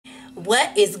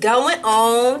What is going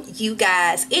on, you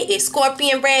guys? It is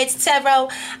ScorpionReddz Tarot.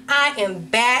 I am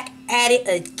back at it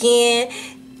again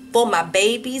for my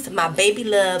babies, my baby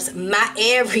loves, my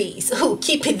Aries. Ooh,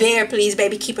 keep it there, please,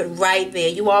 baby. Keep it right there.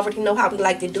 You already know how we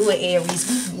like to do it,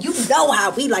 Aries. You know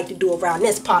how we like to do around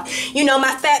this part. You know,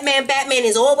 my fat man Batman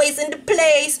is always in the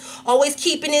place, always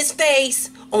keeping his face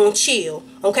on chill.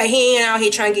 Okay, he ain't out here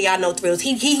trying to get y'all no thrills.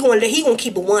 He gonna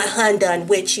keep it 100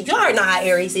 with you. Y'all already know how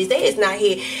Aries is. They is not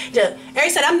here.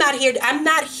 Aries said, I'm not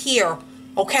here,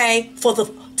 okay, for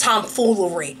the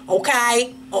tomfoolery.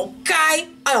 Okay, I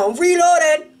am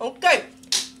reloaded. Okay,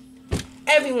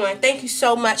 everyone, thank you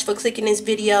so much for clicking this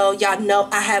video. Y'all know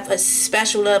I have a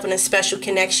special love and a special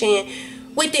connection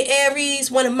with the Aries.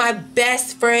 One of my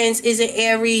best friends is an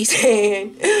Aries,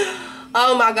 and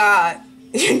oh my God,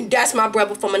 that's my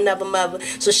brother from another mother.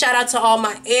 So shout out to all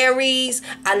my Aries.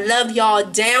 I love y'all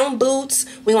down boots.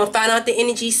 We're going to find out the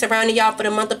energy surrounding y'all for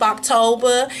the month of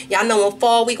October. Y'all know in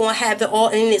fall we're going to have it all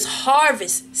in this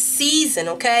harvest season,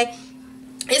 okay?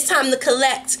 It's time to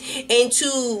collect and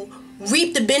to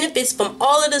reap the benefits from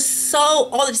all of the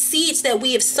seeds that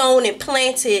we have sown and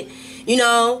planted, you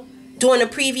know, during the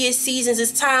previous seasons.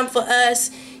 It's time for us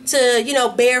to, you know,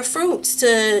 bear fruits,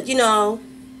 to, you know,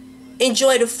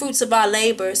 enjoy the fruits of our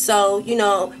labor. So, you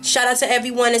know, shout out to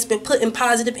everyone that's been putting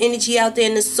positive energy out there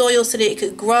in the soil so that it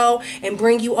could grow and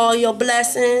bring you all your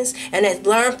blessings, and has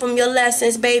learned from your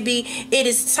lessons, baby. It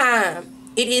is time.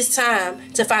 It is time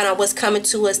to find out what's coming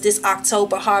to us this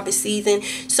October harvest season.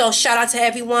 So shout out to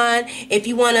everyone. If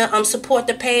you want to support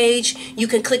the page, you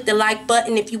can click the like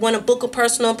button. If you want to book a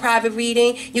personal private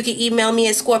reading, you can email me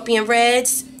at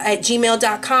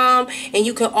scorpionreddztarot@gmail.com. And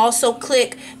you can also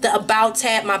click the About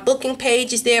tab. My booking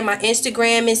page is there. My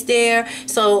Instagram is there.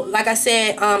 So like I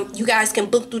said, you guys can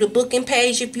book through the booking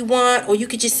page if you want, or you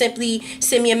could just simply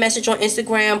send me a message on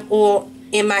Instagram or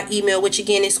in my email, which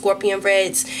again is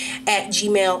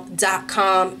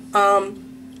scorpionreddztarot@gmail.com.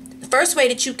 The first way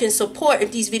that you can support,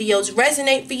 if these videos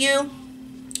resonate for you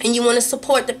and you want to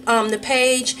support the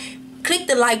page, click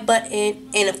the like button,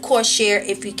 and of course share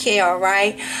if you care. All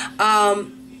right.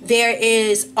 There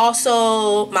is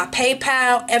also my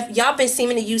PayPal. Y'all been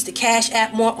seeming to use the Cash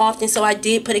App more often, so I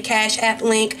did put a Cash App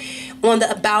link on the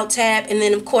About tab. And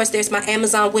then of course there's my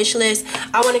Amazon wish list.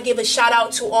 I want to give a shout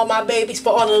out to all my babies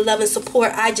for all the love and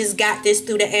support. I just got this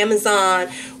through the Amazon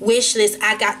wish list.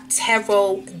 I got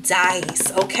tarot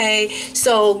dice. Okay,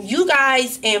 so you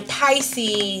guys and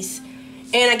Pisces,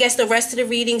 and I guess the rest of the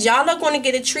readings, y'all are going to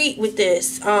get a treat with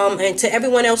this. And to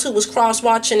everyone else who was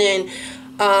cross-watching and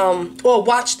or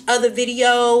watched other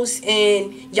videos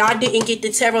and y'all didn't get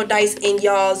the tarot dice in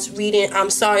y'all's reading,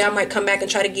 I'm sorry. I might come back and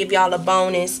try to give y'all a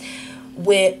bonus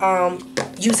with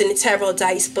using the tarot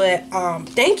dice. But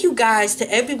thank you guys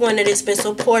to everyone that has been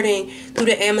supporting through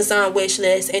the Amazon wish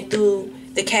list and through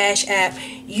the Cash App.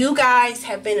 You guys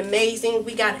have been amazing.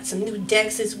 We got some new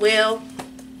decks as well.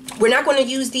 We're not going to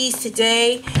use these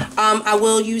today. I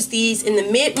will use these in the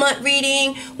mid-month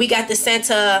reading. We got the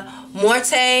Santa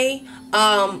Morte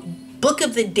Book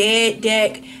of the Dead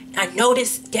deck. I know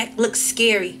this deck looks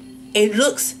scary. It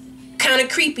looks kind of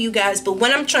creepy, you guys, but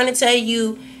what I'm trying to tell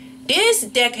you, this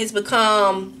deck has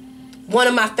become one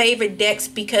of my favorite decks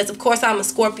because of course I'm a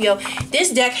Scorpio.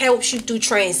 This deck helps you through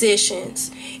transitions.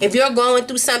 If you're going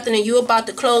through something and you're about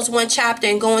to close one chapter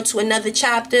and go into another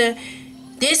chapter,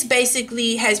 this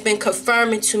basically has been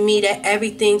confirming to me that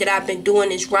everything that I've been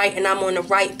doing is right and I'm on the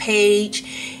right page.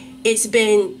 It's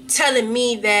been telling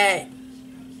me that,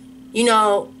 you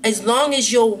know, as long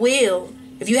as your will,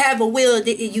 if you have a will,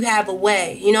 you have a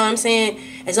way. You know what I'm saying?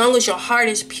 As long as your heart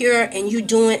is pure and you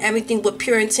doing everything with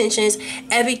pure intentions,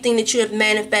 everything that you have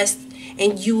manifested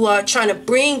and you are trying to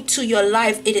bring to your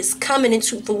life, it is coming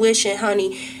into fruition,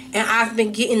 honey. And I've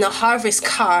been getting the Harvest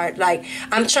card. Like,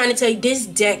 I'm trying to tell you, this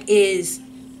deck is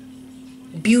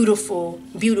beautiful,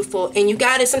 beautiful. And you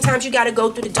gotta, sometimes you gotta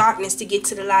go through the darkness to get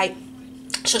to the light.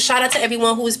 So shout out to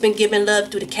everyone who has been giving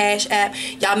love through the Cash App.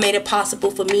 Y'all made it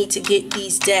possible for me to get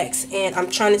these decks, and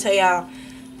I'm trying to tell y'all,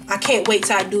 I can't wait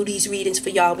till I do these readings for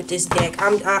y'all with this deck.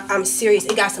 I'm serious.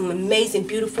 It got some amazing,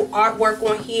 beautiful artwork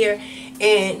on here,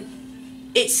 and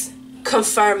it's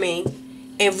confirming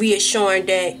and reassuring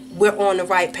that we're on the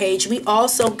right page. We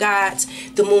also got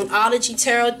the Moonology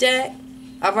Tarot deck.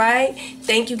 All right.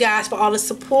 Thank you guys for all the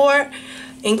support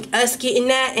and us getting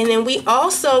that. And then we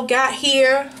also got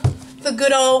here the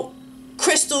good old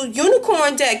Crystal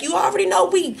Unicorn deck. You already know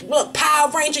we look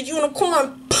Power Ranger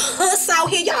Unicorn puss out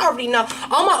here. Y'all already know.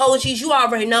 All my OGs, you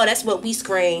already know that's what we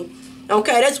scream.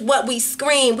 Okay, that's what we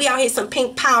scream. We out here some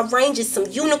pink Power Rangers, some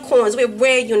unicorns. We're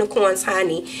rare unicorns,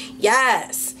 honey.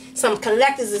 Yes. Some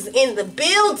collectors is in the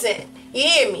building. You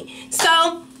hear me?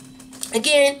 So,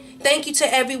 again, thank you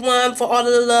to everyone for all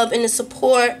of the love and the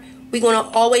support. We're going to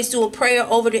always do a prayer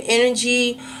over the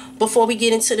energy before we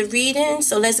get into the reading.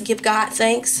 So let's give God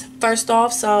thanks first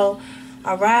off. So,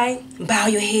 all right, bow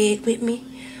your head with me.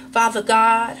 Father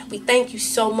God, we thank you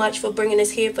so much for bringing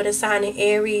us here for the sign of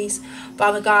Aries.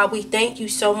 Father God, we thank you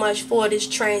so much for this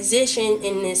transition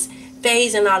in this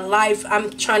phase in our life. I'm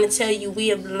trying to tell you, we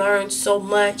have learned so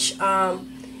much. I'm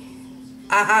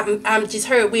just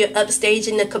heard we're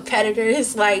upstaging the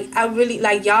competitors. Like, I really,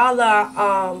 like, y'all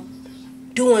are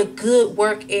doing good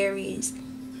work, Aries.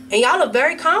 And y'all are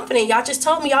very confident. Y'all just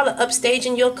told me y'all are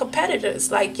upstaging your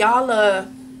competitors. Like, y'all are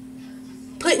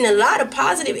putting a lot of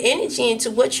positive energy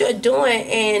into what you're doing.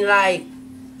 And, like,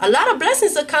 a lot of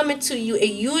blessings are coming to you. And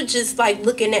you just, like,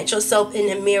 looking at yourself in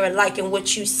the mirror, liking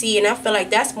what you see. And I feel like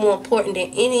that's more important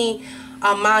than any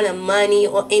amount of money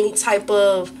or any type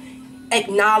of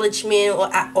acknowledgement or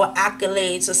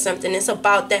accolades or something. It's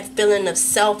about that feeling of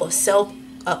self, or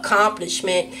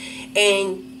self-accomplishment.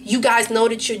 And you guys know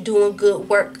that you're doing good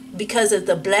work because of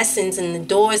the blessings and the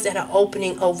doors that are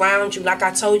opening around you. Like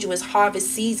I told you, it's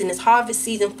harvest season. It's harvest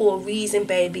season for a reason,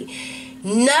 baby.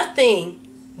 Nothing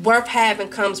worth having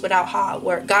comes without hard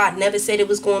work. God never said it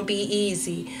was going to be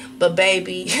easy. But,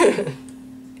 baby,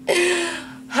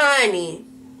 honey,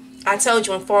 I told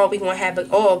you in fall we're going to have it.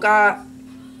 Oh, God,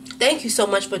 thank you so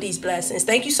much for these blessings.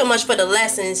 Thank you so much for the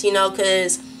lessons, you know,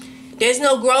 because there's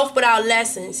no growth without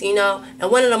lessons, you know.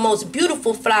 And one of the most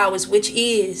beautiful flowers, which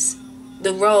is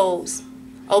the rose.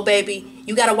 Oh, baby,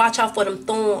 you got to watch out for them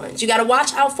thorns. You got to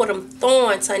watch out for them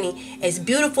thorns, honey. As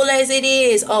beautiful as it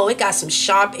is, oh, it got some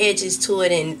sharp edges to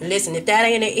it. And listen, if that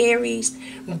ain't an Aries,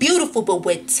 beautiful, but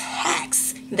with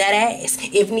tax that ass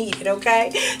if needed,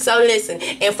 okay? So listen,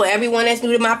 and for everyone that's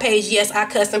new to my page, yes, I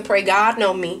cuss and pray. God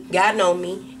know me. God know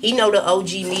me. He know the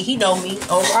OG me. He know me.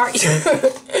 All right.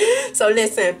 So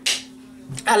listen,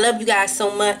 I love you guys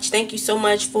so much. Thank you so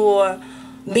much for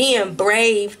being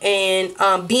brave and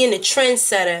being a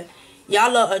trendsetter.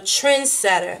 Y'all are a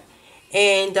trendsetter.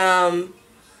 And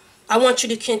I want you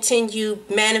to continue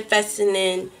manifesting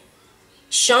and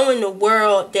showing the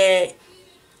world that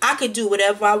I could do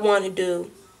whatever I want to do.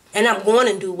 And I'm going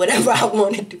to do whatever I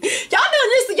want to do. Y'all know,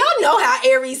 listen, y'all know how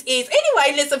Aries is.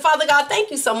 Anyway, listen, Father God,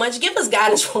 thank you so much. Give us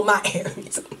guidance for my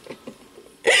Aries.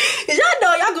 Cause y'all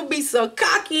know y'all gonna be some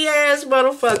cocky ass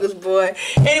motherfuckers, boy.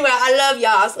 Anyway, I love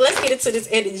y'all. So let's get into this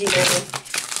energy, man.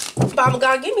 Father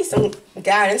God, give me some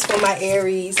guidance for my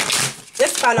Aries.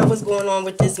 Let's find out what's going on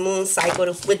with this moon cycle,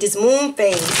 with this moon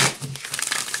phase.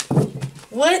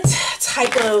 What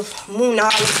type of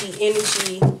moonology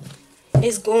energy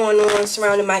is going on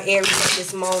surrounding my Aries at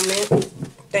this moment?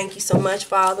 Thank you so much,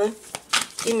 Father.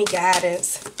 Give me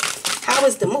guidance. How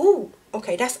is the mood?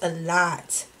 Okay, that's a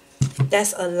lot.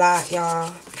 That's a lot,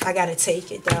 y'all. I gotta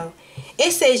take it, though.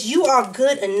 It says you are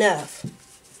good enough.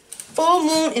 Full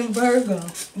moon in Virgo.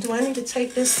 Do I need to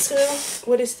take this too?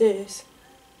 What is this?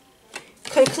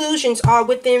 Conclusions are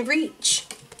within reach.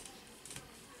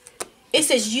 It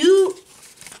says you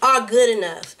are good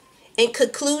enough. And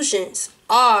conclusions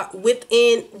are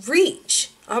within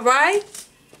reach. All right?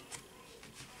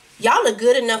 Y'all are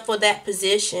good enough for that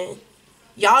position.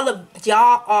 Y'all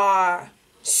are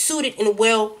suited and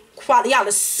well quality. Y'all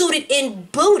are suited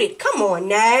and booted. Come on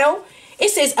now. It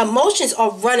says emotions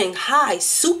are running high.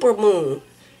 Super moon.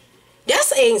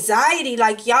 That's anxiety.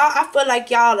 Like, y'all, I feel like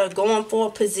y'all are going for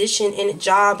a position in a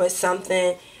job or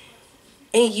something.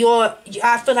 And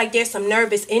I feel like there's some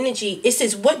nervous energy. It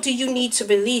says, what do you need to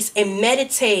release and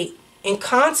meditate and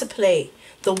contemplate?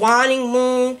 The waning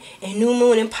moon and new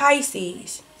moon in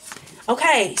Pisces.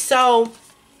 Okay, so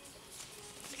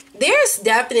there's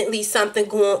definitely something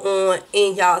going on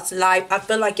in y'all's life. I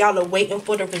feel like y'all are waiting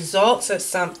for the results or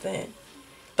something.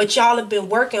 But y'all have been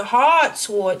working hard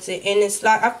towards it. And it's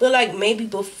like, I feel like maybe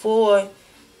before,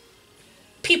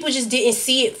 people just didn't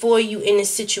see it for you in this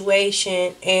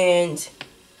situation. And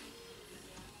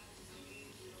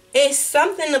it's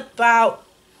something about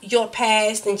your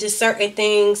past and just certain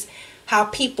things, how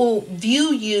people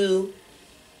view you,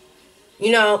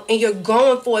 you know, and you're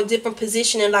going for a different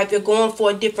position in life. You're going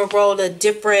for a different role, a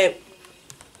different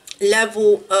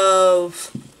level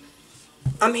of,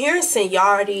 I'm hearing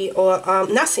seniority, or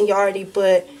not seniority,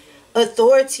 but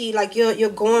authority. Like you're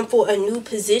going for a new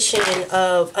position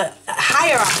of a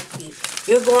hierarchy.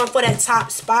 You're going for that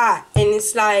top spot. And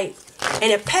it's like,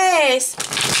 in the past,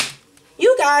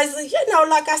 you guys, you know,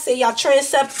 like I said, y'all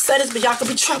trendsetters, but y'all could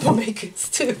be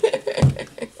troublemakers too.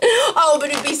 Oh,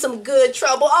 but it be some good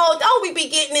trouble. Oh, don't we be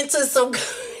getting into some good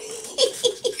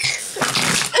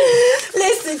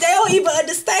Listen, they don't even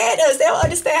understand us. They don't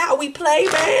understand how we play,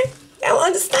 man. They don't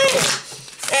understand.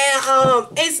 And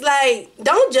it's like,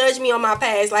 don't judge me on my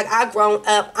past. Like, I've grown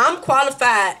up. I'm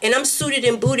qualified and I'm suited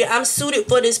and booted. I'm suited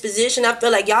for this position. I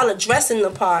feel like y'all are dressing the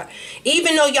part.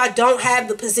 Even though y'all don't have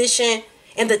the position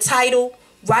and the title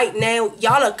right now,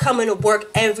 y'all are coming to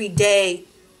work every day.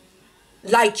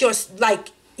 Like,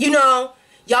 you know,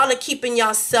 y'all are keeping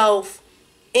yourself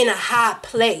in a high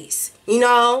place, you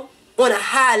know, on a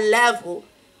high level.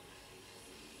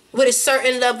 With a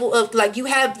certain level of, like, you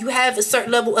have a certain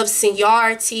level of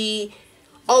seniority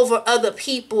over other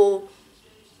people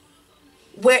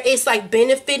where it's like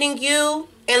benefiting you,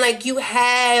 and like you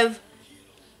have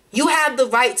the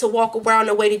right to walk around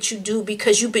the way that you do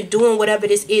because you've been doing whatever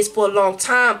this is for a long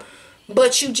time,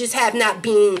 but you just have not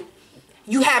been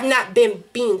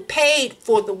being paid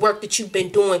for the work that you've been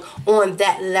doing on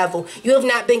that level. You have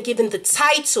not been given the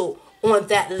title on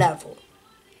that level.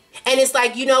 And it's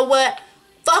like, you know what?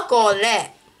 Fuck all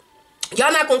that.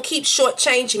 Y'all not gonna keep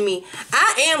shortchanging me.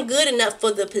 I am good enough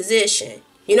for the position.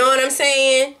 You know what I'm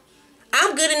saying?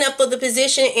 I'm good enough for the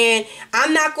position, and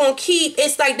I'm not gonna keep.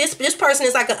 It's like this person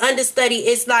is like an understudy.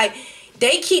 It's like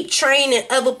they keep training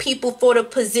other people for the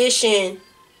position.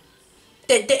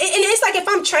 And it's like, if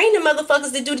I'm training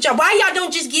motherfuckers to do the job, why y'all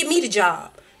don't just give me the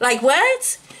job? Like,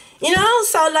 what? You know?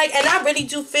 So like, and I really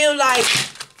do feel like,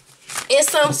 in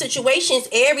some situations,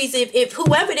 Aries, if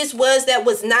whoever this was that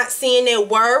was not seeing their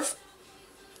worth,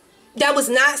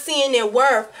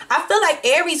 I feel like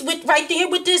Aries right there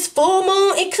with this full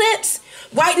moon eclipse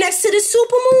right next to the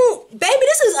super moon. Baby,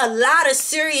 this is a lot of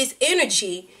serious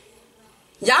energy.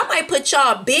 Y'all might put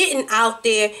y'all bidding out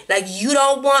there like, you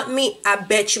don't want me. I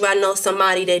bet you I know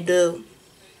somebody that do.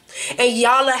 And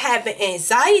y'all are having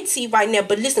anxiety right now.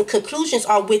 But listen, conclusions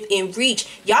are within reach.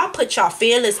 Y'all put y'all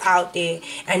feelers out there.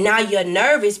 And now you're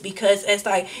nervous because it's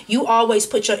like you always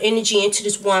put your energy into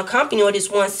this one company or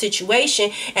this one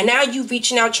situation. And now you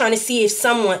reaching out trying to see if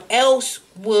someone else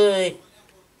would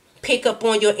pick up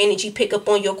on your energy, pick up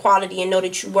on your quality, and know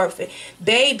that you're worth it.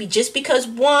 Baby, just because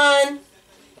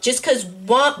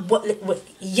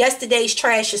yesterday's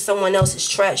trash is someone else's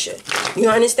treasure. You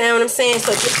understand what I'm saying?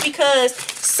 So just because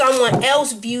someone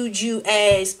else viewed you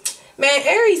as, man,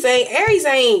 Aries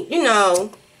ain't, you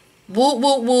know, whoop,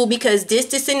 whoop, whoop, because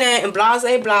this, and that, and blah,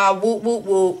 blah, blah, whoop, whoop,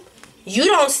 whoop. You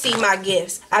don't see my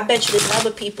gifts. I bet you there's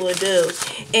other people that do.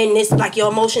 And it's like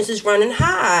your emotions is running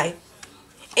high.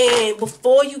 And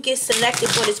before you get selected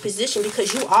for this position,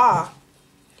 because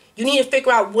you need to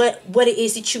figure out what it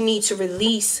is that you need to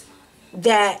release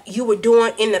that you were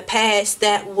doing in the past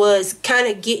that was kind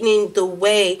of getting in the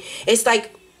way. It's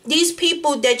like these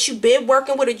people that you've been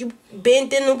working with or you've been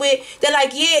dealing with, they're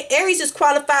like, yeah, Aries is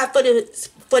qualified for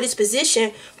this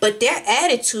position, but their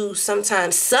attitude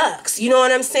sometimes sucks. You know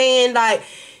what I'm saying? Like,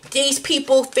 these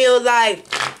people feel like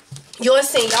your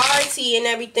seniority and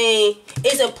everything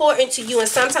is important to you, and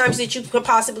sometimes that you could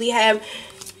possibly have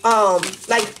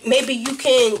like, maybe you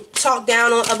can talk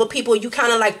down on other people. You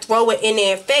kind of like throw it in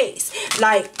their face.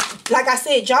 Like I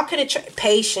said, y'all could have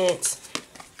patience.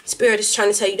 Spirit is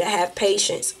trying to tell you to have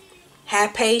patience.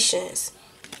 Have patience.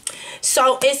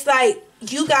 So it's like,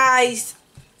 you guys,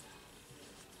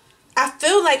 I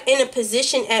feel like in a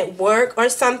position at work or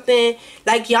something,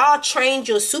 like y'all trained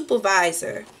your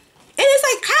supervisor. And it's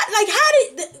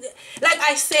like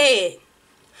I said,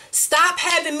 stop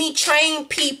having me train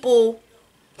people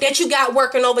that you got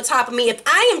working over top of me. If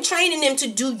I am training them to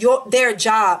do their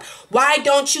job, why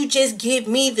don't you just give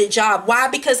me the job? Why?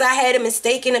 Because I had a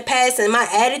mistake in the past and my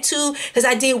attitude, because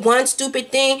I did one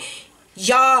stupid thing,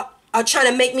 y'all are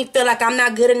trying to make me feel like I'm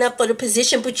not good enough for the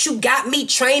position, but you got me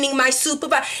training my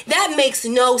supervisor. That makes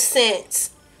no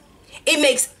sense. It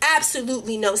makes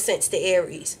absolutely no sense to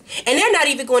Aries. And they're not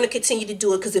even going to continue to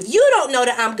do it, because if you don't know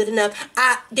that I'm good enough,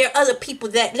 there are other people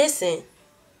that, listen,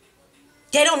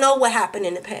 they don't know what happened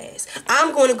in the past.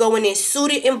 I'm going to go in there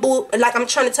suited and boot. Like I'm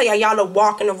trying to tell y'all are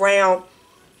walking around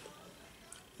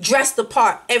dressed the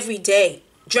part every day.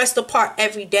 Dressed the part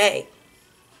every day.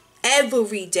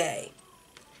 Every day.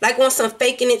 Like on some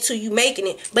faking it till you making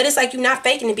it. But it's like you're not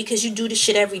faking it because you do this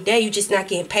shit every day. You just not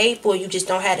getting paid for it. You just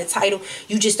don't have the title.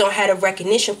 You just don't have the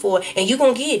recognition for it. And you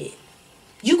going to get it.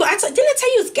 Didn't I tell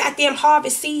you it's goddamn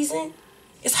harvest season?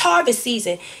 It's harvest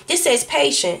season. This says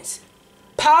patience.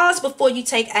 Pause before you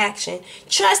take action.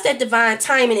 Trust that divine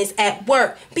timing is at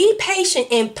work. Be patient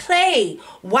and play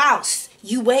whilst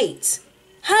you wait.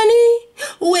 Honey,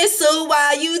 whistle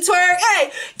while you twerk.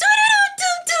 Hey, do.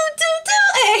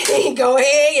 Hey, go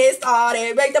ahead, get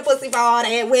started. Make the pussy fall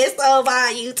and whistle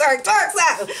while you twerk. Twerk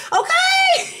out.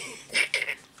 Okay?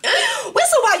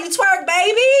 Whistle while you twerk,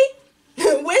 baby.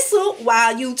 Whistle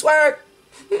while you twerk.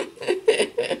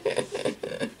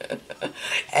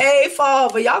 Hey,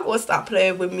 father, y'all gonna stop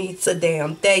playing with me to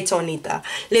damn day, Tonita.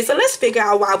 Listen, let's figure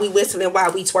out why we whistling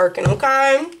while we twerking,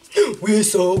 okay?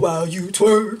 Whistle while you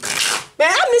twerk. Man,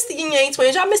 I miss the yin yang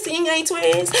twins. Y'all miss the yin yang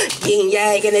twins? Yin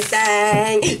yang and a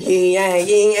thing. Yin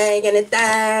yang and a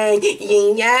thing.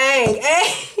 Yin yang.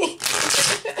 Hey.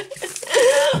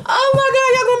 Oh my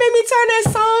God, y'all gonna make me turn that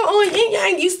song on. Yin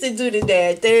yang used to do the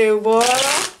damn thing, boy.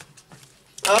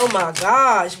 Oh my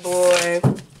gosh, boy.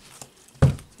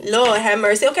 Lord have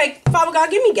mercy. Okay, Father God,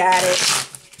 give me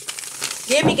guidance.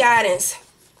 Give me guidance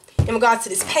in regard to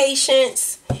this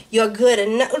patience. You're good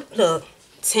enough. Look,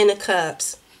 10 of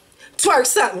Cups. Twerk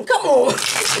something. Come on.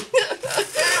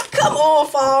 Come on,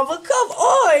 Father. Come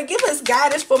on. Give us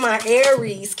guidance for my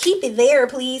Aries. Keep it there,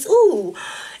 please. Ooh.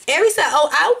 Aries said, oh,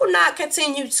 I will not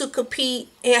continue to compete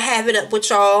and have it up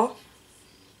with y'all.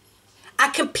 I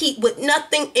compete with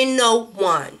nothing and no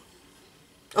one.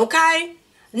 Okay?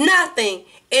 Nothing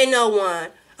and no one.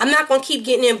 I'm not going to keep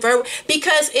getting involved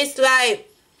because it's like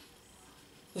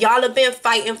y'all have been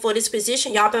fighting for this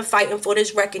position. Y'all been fighting for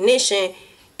this recognition.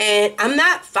 And I'm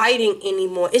not fighting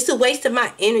anymore. It's a waste of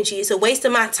my energy. It's a waste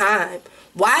of my time.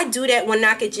 Why do that when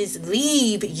I could just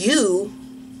leave you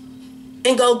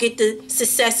and go get the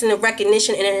success and the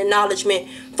recognition and an acknowledgement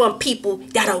from people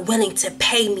that are willing to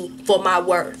pay me for my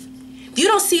worth? If you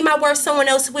don't see my worth, someone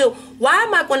else will. Why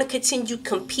am I going to continue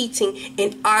competing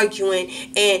and arguing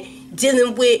and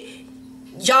dealing with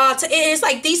y'all? It's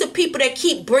like these are people that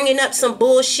keep bringing up some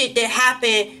bullshit that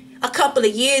happened a couple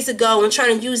of years ago and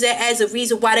trying to use that as a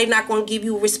reason why they're not going to give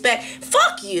you respect.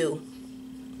 Fuck you.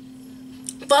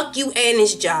 Fuck you and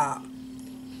this job.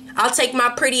 I'll take my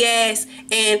pretty ass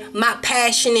and my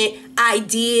passionate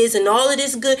ideas and all of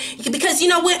this good. Because you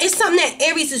know what? It's something that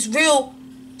Aries is real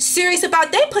serious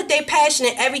about. They put their passion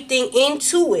and everything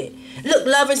into it. Look,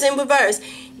 lovers in reverse.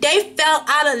 They fell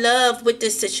out of love with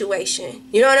this situation.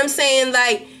 You know what I'm saying?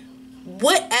 Like,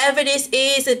 whatever this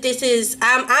is, that this is,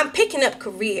 I'm picking up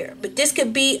career, but this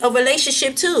could be a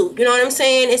relationship too. You know what I'm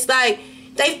saying? It's like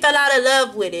they fell out of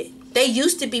love with it. They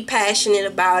used to be passionate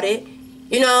about it.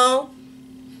 You know,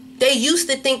 they used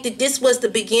to think that this was the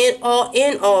begin all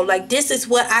end all. Like, this is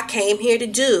what I came here to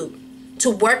do, to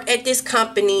work at this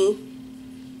company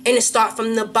and to start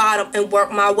from the bottom and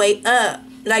work my way up.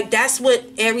 Like, that's what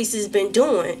Aries has been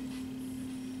doing.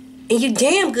 And you're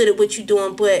damn good at what you're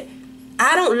doing, but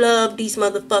I don't love these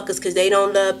motherfuckers because they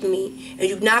don't love me. And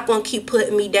you're not going to keep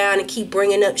putting me down and keep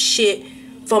bringing up shit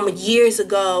from years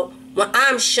ago when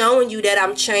I'm showing you that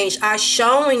I'm changed. I'm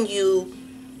showing you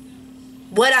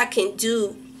what I can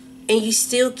do, and you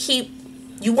still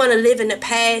you want to live in the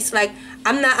past. Like,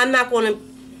 I'm not going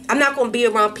to be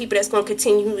around people that's going to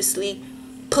continuously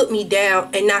put me down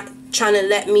and not trying to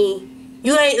let me,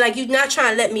 you're not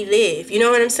trying to let me live. You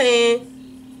know what I'm saying?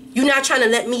 You're not trying to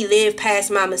let me live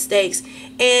past my mistakes.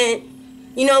 And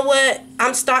you know what?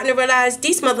 I'm starting to realize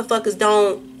these motherfuckers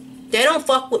they don't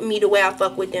fuck with me the way I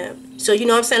fuck with them. So, you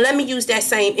know what I'm saying? Let me use that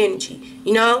same energy,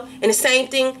 you know? And the same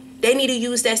thing, they need to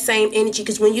use that same energy,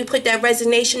 because when you put that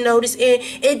resignation notice in,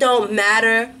 it don't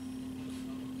matter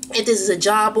if this is a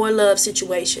job or a love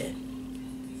situation.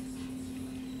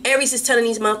 Aries is telling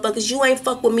these motherfuckers, you ain't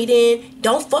fuck with me then,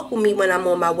 don't fuck with me when I'm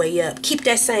on my way up. Keep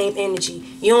that same energy.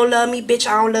 You don't love me, bitch,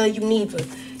 I don't love you neither.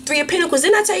 3 of Pentacles,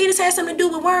 didn't I tell you this has something to do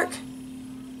with work?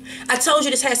 I told you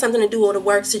this has something to do with a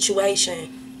work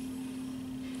situation.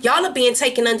 Y'all are being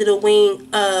taken under the wing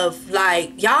of,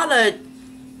 like, y'all are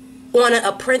on an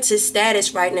apprentice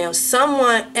status right now.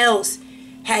 Someone else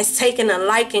has taken a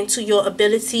liking to your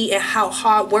ability and how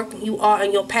hard working you are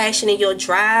and your passion and your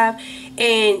drive.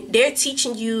 And they're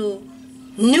teaching you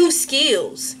new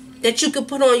skills that you could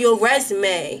put on your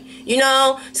resume, you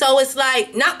know? So it's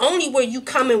like, not only were you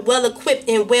coming well equipped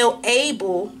and well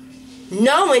able,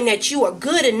 knowing that you are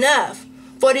good enough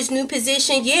for this new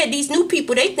position. Yeah, these new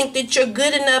people, they think that you're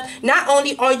good enough. Not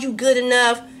only are you good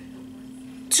enough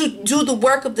to do the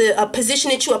work of the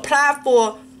position that you applied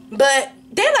for, but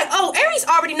they're like, oh, Aries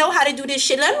already know how to do this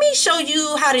shit. Let me show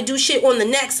you how to do shit on the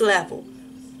next level.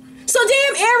 So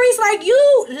damn, Aries, like,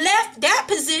 you left that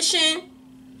position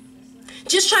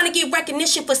just trying to get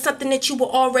recognition for something that you were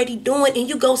already doing, and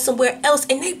you go somewhere else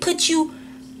and they put you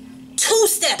 2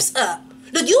 steps up.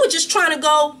 Look, you were just trying to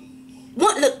go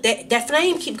one. Look, that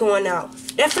flame keep going out.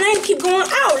 That flame keep going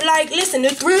out. Like, listen, the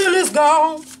thrill is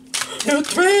gone. The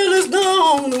thrill is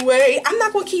gone away. I'm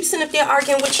not gonna keep sitting up there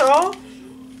arguing with y'all.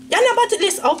 Y'all not about to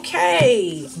listen.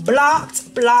 Okay.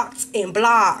 Blocked, blocked, and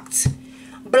blocked.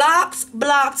 Blocked,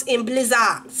 blocked, and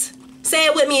blizzard. Say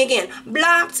it with me again.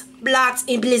 Blocked, blocked,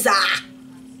 and blizzard.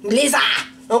 Blizzard.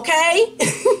 Okay?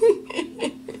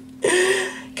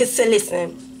 Because,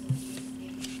 listen,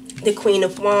 the Queen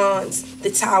of Wands, the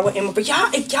Tower, and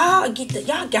y'all, if y'all get the,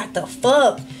 y'all got the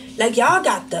fuck. Like, y'all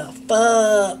got the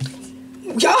fuck.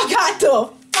 Y'all got the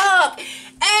fuck.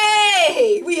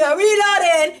 Hey, we are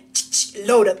reloading.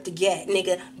 Load up the gat,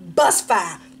 nigga. Bust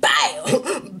fire. Bow.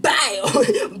 Bow.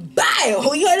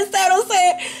 Bow. You understand what I'm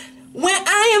saying? When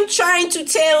I am trying to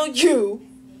tell you,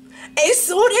 as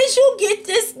soon as you get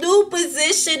this new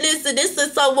position, listen, this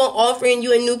is someone offering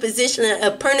you a new position,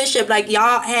 a partnership, like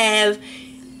y'all are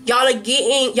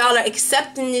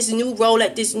accepting this new role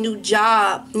at this new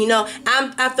job. You know,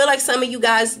 I feel like some of you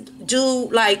guys do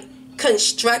like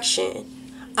construction,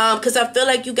 because I feel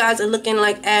like you guys are looking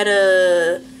like at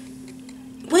a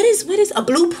what is a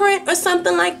blueprint or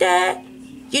something like that,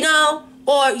 you know,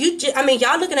 or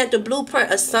y'all looking at the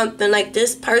blueprint or something. Like,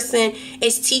 this person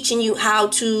is teaching you how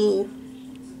to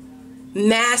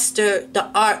master the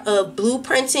art of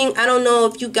blueprinting. I don't know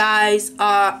if you guys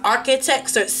are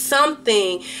architects or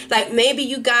something. Like, maybe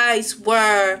you guys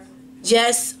were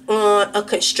just on a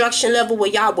construction level where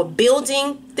y'all were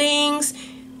building things,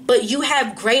 but you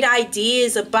have great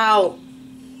ideas about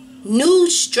new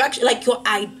structure, like your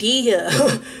idea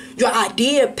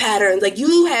patterns. Like,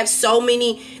 you have so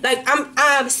many, like,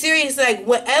 I'm serious, like,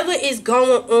 whatever is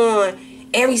going on,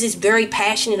 Aries is very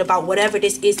passionate about whatever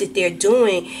this is that they're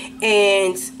doing.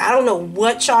 And I don't know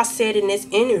what y'all said in this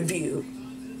interview.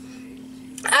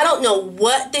 I don't know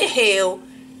what the hell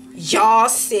y'all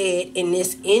said in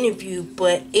this interview,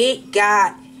 but it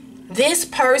got this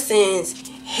person's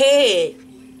head,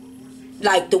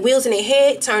 like the wheels in their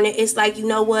head turning. It's like, you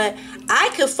know what? I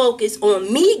could focus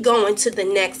on me going to the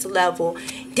next level.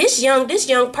 This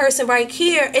young person right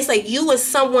here, it's like you or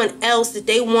someone else that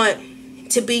they want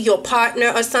to be your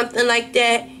partner or something like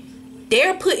that.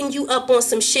 They're putting you up on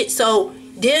some shit. So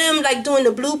them like doing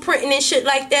the blueprinting and shit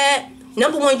like that.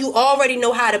 Number one, you already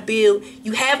know how to build.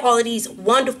 You have all of these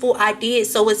wonderful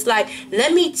ideas. So it's like,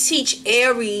 let me teach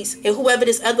Aries and whoever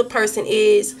this other person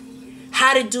is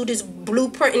how to do this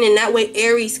blueprinting, and that way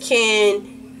Aries can,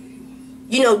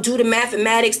 you know, do the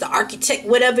mathematics, the architect,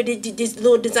 whatever, this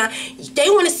little design. They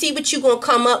want to see what you're going to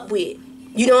come up with.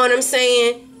 You know what I'm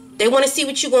saying? They want to see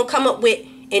what you're going to come up with,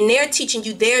 and they're teaching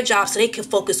you their job so they can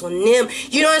focus on them.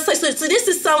 You know what I'm saying? So this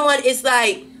is someone, it's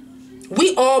like,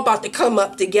 we all about to come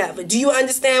up together. Do you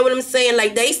understand what I'm saying?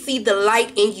 Like, they see the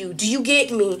light in you. Do you get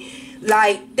me?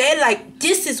 Like, they're like,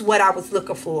 this is what I was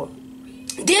looking for.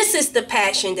 This is the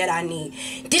passion that I need.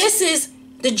 This is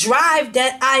the drive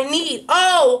that I need.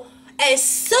 Oh, as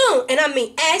soon, and I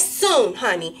mean as soon,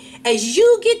 honey, as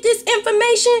you get this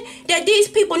information that these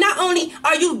people, not only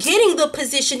are you getting the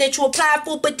position that you applied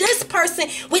for, but this person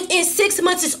within 6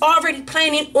 months is already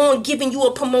planning on giving you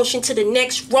a promotion to the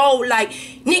next role. Like,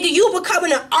 nigga, you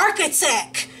becoming an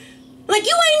architect. Like,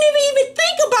 you ain't even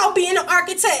think about being an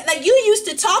architect. Like, you used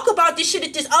to talk about this shit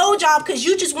at this old job because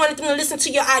you just wanted them to listen to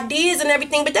your ideas and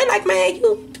everything. But they're like, man,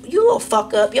 you a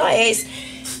fuck up. Your ass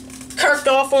kirked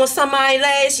off on somebody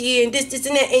last year and this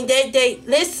and that. And they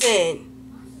listen.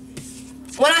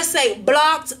 When I say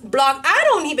blocked, I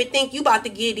don't even think you about to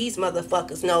give these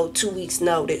motherfuckers no 2 weeks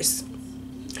notice.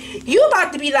 You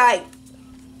about to be like,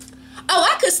 oh,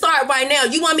 I could start right now.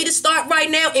 You want me to start right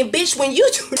now? And bitch, when you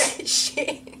do that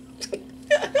shit,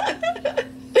 they're gonna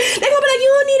be like, you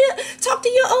don't need to talk to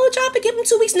your old job and give them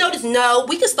 2 weeks notice. No,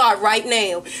 we can start right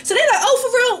now. So they're like, oh, for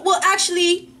real? Well,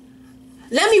 actually,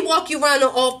 let me walk you around the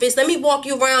office. Let me walk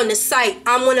you around the site.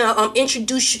 I'm gonna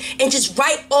introduce you. And just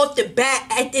right off the bat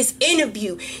at this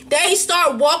interview, they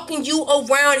start walking you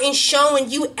around and showing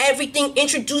you everything,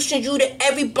 introducing you to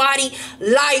everybody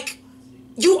like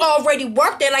you already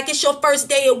work there, like it's your first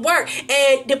day of work.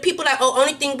 And the people like, oh,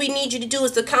 only thing we need you to do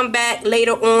is to come back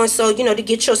later on, so, you know, to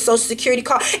get your social security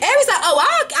card. Aries like, oh,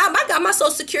 I got my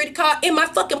social security card in my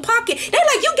fucking pocket. They're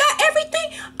like, you got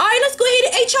everything? All right, let's go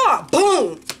ahead to HR.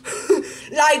 Boom.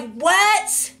 Like,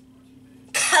 what?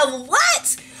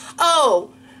 What?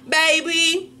 Oh,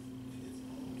 baby.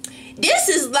 This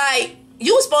is like,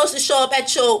 you were supposed to show up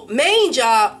at your main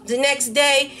job the next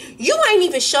day. You ain't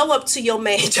even show up to your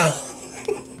main job.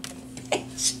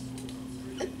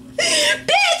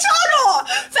 Bitch, hold on.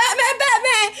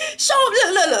 Batman, show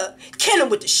him, look. Kill him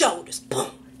with the shoulders.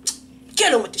 Boom.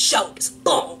 Kill him with the shoulders.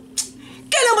 Boom.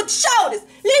 Kill him with the shoulders.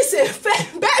 Listen,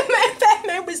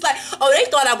 Batman was like, oh, they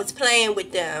thought I was playing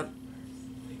with them.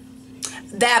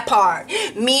 That part.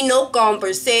 Me no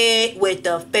conversate with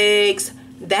the figs.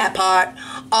 That part.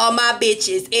 All my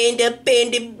bitches,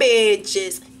 independent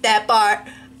bitches. That part.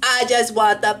 I just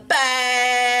want the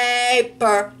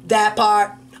paper. That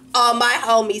part. All my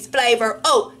homies flavor.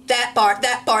 Oh, that part,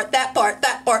 that part, that part,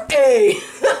 that part. Hey.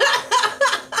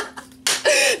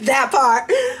 That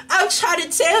part. I'm trying to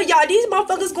tell y'all, these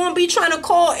motherfuckers gonna be trying to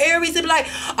call Aries and be like,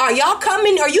 are y'all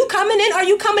coming? Are you coming in? Are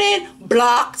you coming in?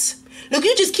 Blocked. Look,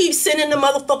 you just keep sending the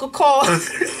motherfucker calls.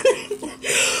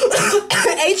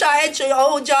 HR at your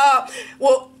old job.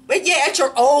 Well, yeah, at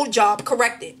your old job.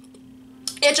 Correct it.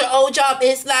 At your old job,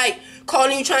 it's like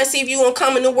calling you trying to see if you gonna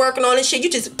come into work and all this shit. You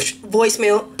just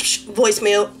voicemail,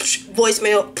 voicemail,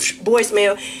 voicemail,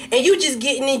 voicemail, and you just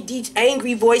getting in these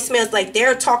angry voicemails like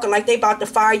they're talking like they about to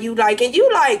fire you, like, and you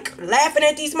like laughing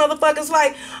at these motherfuckers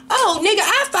like, oh nigga,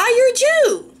 I fired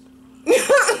you.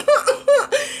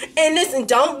 And listen,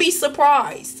 don't be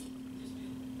surprised.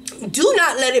 Do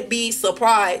not let it be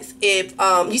surprised if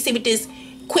you see with this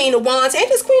Queen of Wands, ain't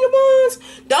this Queen of Wands?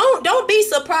 Don't be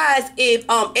surprised if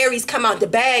Aries come out the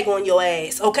bag on your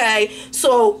ass, okay?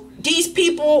 So these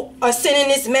people are sending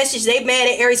this message. They mad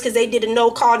at Aries because they did a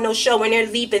no call, no show, and they're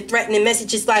leaving threatening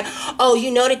messages like, oh, you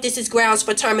know that this is grounds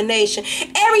for termination.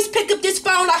 Aries pick up this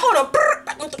phone like, hold on,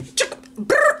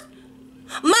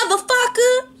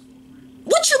 motherfucker.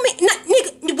 What you mean? Nah,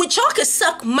 nigga, what y'all can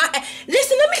suck my ass.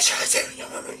 Listen, let me try to tell y'all.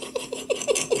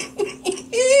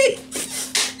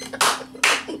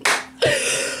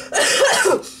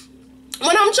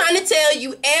 What I'm trying to tell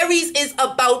you, Aries is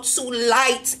about to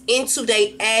light into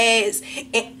their ass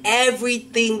and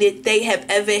everything that they have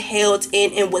ever held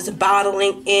in and was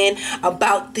bottling in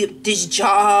about this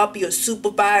job, your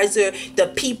supervisor, the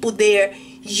people there.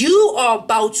 You are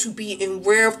about to be in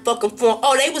rare fucking form.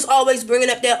 Oh, they was always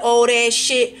bringing up that old ass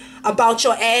shit about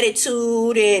your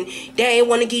attitude and they ain't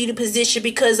want to give you the position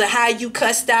because of how you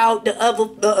cussed out the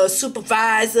other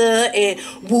supervisor and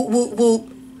whoop, whoop,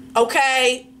 whoop.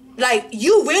 Okay? Like,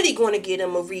 you really going to give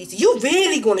them a reason. You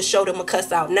really going to show them a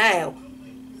cuss out now.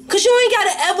 Because you ain't got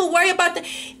to ever worry about the...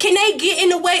 Can they get in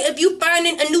the way of you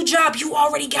finding a new job? You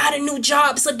already got a new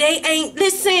job. So they ain't...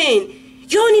 Listen...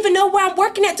 You don't even know where I'm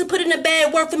working at to put in a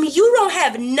bad word for me. You don't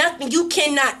have nothing. You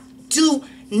cannot do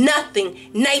nothing.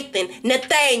 Nathan,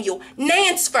 Nathaniel,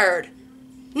 Nansford.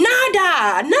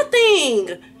 Nada.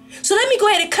 Nothing. So let me go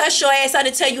ahead and cuss your ass out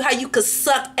and tell you how you could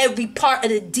suck every part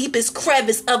of the deepest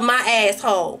crevice of my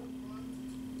asshole.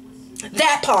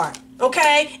 That part.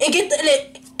 Okay? And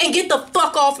get the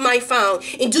fuck off my phone.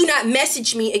 And do not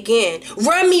message me again.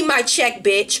 Run me my check,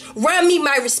 bitch. Run me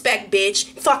my respect, bitch.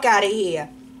 Fuck out of here.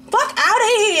 Fuck out of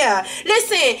here.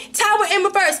 Listen, Tower in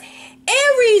reverse.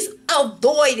 Aries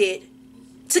avoided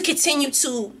to continue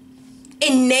to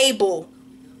enable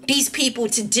these people,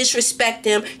 to disrespect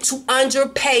them, to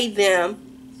underpay them.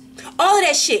 All of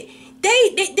that shit.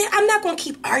 I'm not going to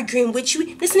keep arguing with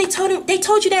you. Listen, they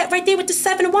told you that right there with the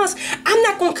 7 of Wands. I'm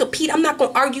not going to compete. I'm not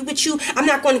going to argue with you. I'm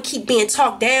not going to keep being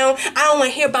talked down. I don't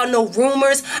want to hear about no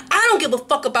rumors. I don't give a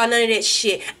fuck about none of that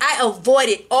shit. I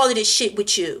avoided all of this shit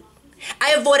with you.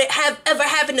 I avoided ever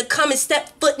having to come and step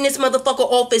foot in this motherfucker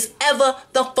office ever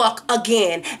the fuck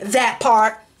again. That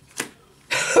part.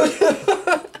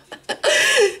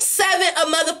 7 of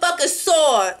motherfucking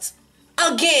swords.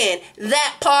 Again.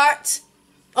 That part.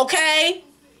 Okay?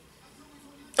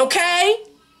 Okay?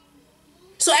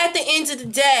 So at the end of the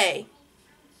day,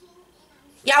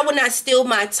 y'all will not steal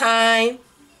my time.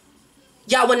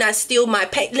 Y'all will not steal my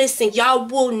pay. Listen, y'all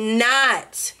will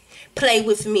not play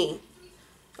with me.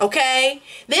 Okay?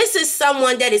 This is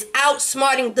someone that is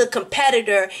outsmarting the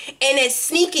competitor and is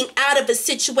sneaking out of a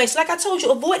situation. Like I told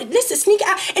you, avoid it. Listen, sneak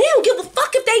out. And they don't give a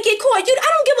fuck if they get caught. I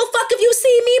don't give a fuck if you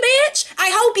see me, bitch.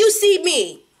 I hope you see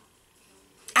me.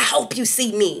 I hope you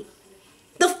see me.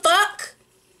 The fuck?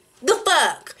 The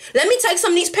fuck? Let me take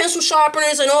some of these pencil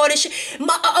sharpeners and all this shit.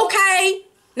 Okay?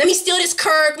 Let me steal this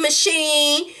Kirk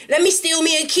machine. Let me steal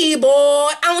me a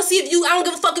keyboard. I don't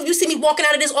give a fuck if you see me walking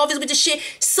out of this office with this shit.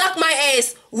 Suck my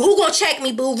ass. Who gonna check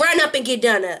me, boo? Run up and get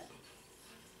done up.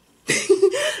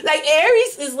 Like,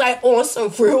 Aries is like on some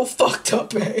real fucked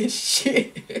up ass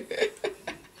shit.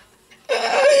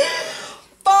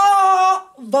 Oh,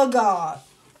 my God.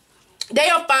 They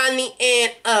are finally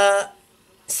in a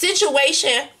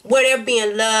situation where they're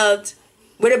being loved,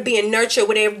 where they're being nurtured,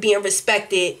 where they're being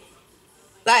respected.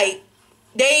 Like,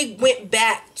 they went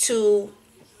back to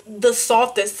the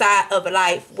softer side of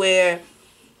life where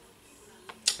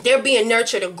they're being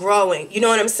nurtured and growing. You know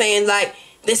what I'm saying? Like,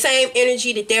 the same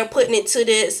energy that they're putting into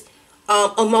this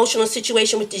emotional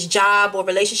situation with this job or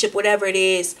relationship, whatever it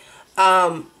is,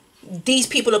 these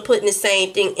people are putting the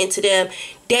same thing into them. And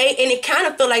it kind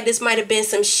of feel like this might have been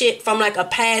some shit from like a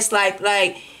past,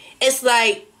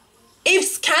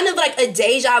 it's kind of like a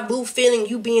deja vu feeling,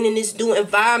 you being in this new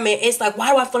environment. It's like,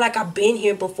 why do I feel like I've been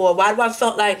here before? Why do I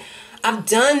feel like I've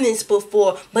done this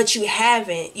before, but you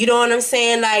haven't. You know what I'm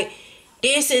saying? Like,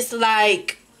 this is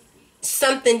like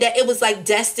something that it was like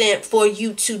destined for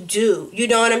you to do. You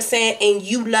know what I'm saying? And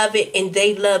you love it and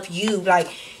they love you. Like,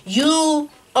 you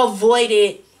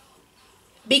avoided,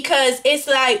 because it's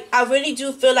like, I really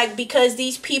do feel like, because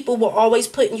these people were always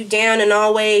putting you down and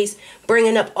always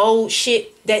bringing up old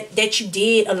shit that you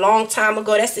did a long time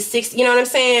ago. That's the 60s. You know what I'm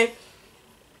saying?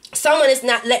 Someone is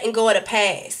not letting go of the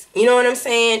past. You know what I'm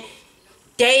saying?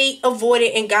 They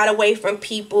avoided and got away from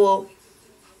people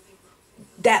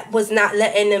that was not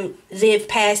letting them live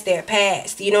past their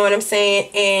past. You know what I'm saying?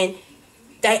 And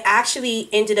they actually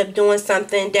ended up doing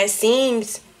something that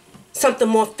seems something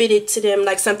more fitted to them,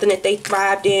 like something that they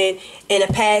thrived in a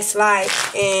past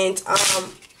life. And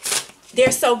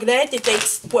they're so glad that they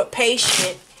were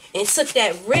patient and took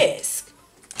that risk.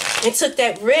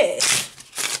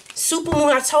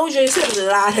 Supermoon, I told you, it was a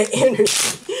lot of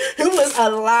energy. It was a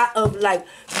lot of like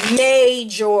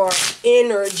major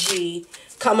energy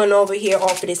coming over here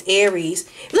off of this Aries.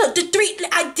 Look, the 3,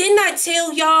 I did not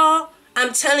tell y'all.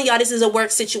 I'm telling y'all, this is a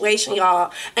work situation,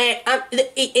 y'all. And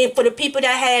for the people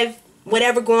that have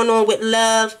whatever going on with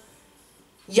love,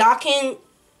 y'all can,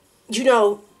 you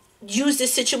know, use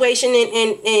this situation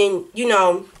and you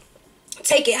know,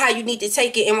 take it how you need to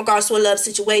take it in regards to a love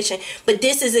situation. But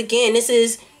this is, again, this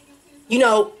is, you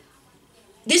know,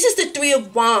 this is the 3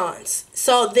 of Wands.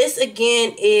 So this,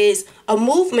 again, is a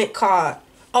movement card.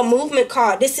 A movement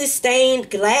card. This is stained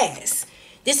glass.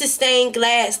 This is stained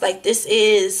glass. Like, this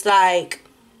is like,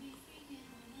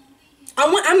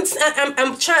 I'm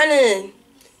trying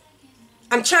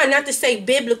not to say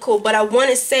biblical, but I want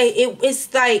to say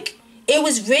it's like, it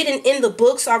was written in the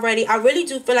books already. I really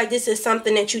do feel like this is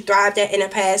something that you thrived at in a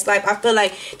past life. I feel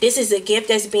like this is a gift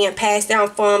that's being passed down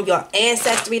from your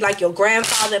ancestry, like your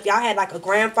grandfather. If y'all had like a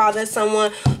grandfather,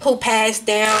 someone who passed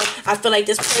down, I feel like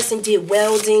this person did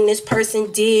welding, this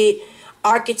person did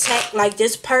architect, like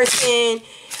this person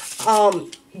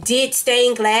did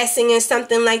stained glassing and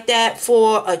something like that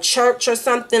for a church or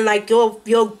something. Like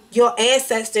your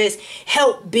ancestors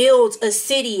helped build a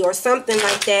city or something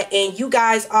like that, and you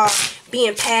guys are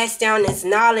being passed down this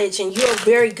knowledge, and you're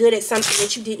very good at something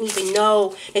that you didn't even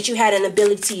know that you had an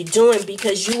ability of doing,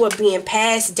 because you were being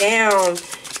passed down.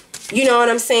 You know what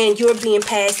I'm saying? You were being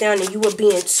passed down and you were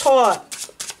being taught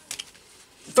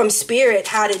from spirit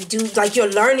how to do, like,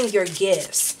 you're learning your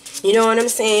gifts. You know what I'm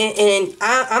saying? And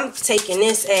I'm taking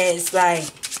this as like,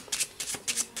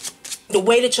 the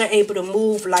way that you're able to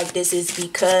move like this is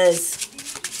because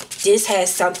this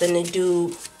has something to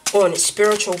do on the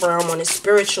spiritual realm, on a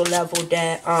spiritual level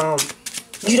that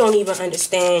you don't even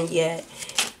understand yet.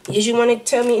 Did you want to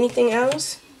tell me anything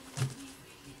else?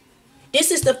 This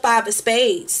is the 5 of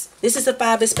Spades. This is the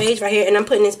 5 of Spades right here. And I'm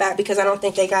putting this back because I don't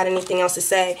think they got anything else to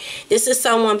say. This is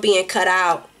someone being cut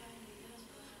out.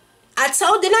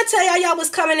 Didn't I tell y'all was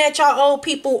coming at y'all old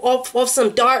people off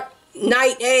some dark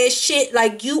night ass shit?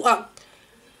 Like, you are,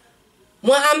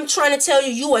 when I'm trying to tell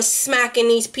you, you are smacking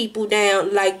these people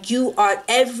down. Like, you are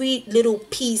every little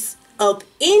piece of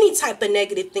any type of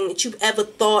negative thing that you've ever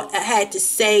thought I had to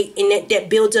say, and that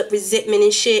builds up resentment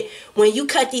and shit. When you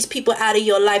cut these people out of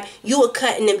your life, you are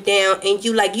cutting them down, and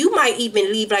you might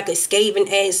even leave like a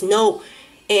scathing ass note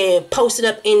and post it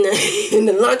up in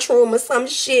the lunchroom or some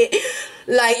shit.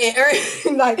 Like,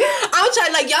 like, I'm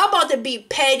trying, like, y'all about to be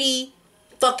petty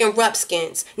fucking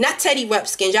Rupskins. Not Teddy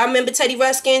Rupskins. Y'all remember Teddy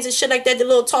Rupskins and shit like that, the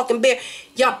little talking bear?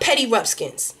 Y'all petty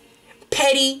Rupskins.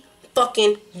 Petty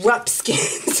fucking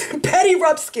Rupskins. Petty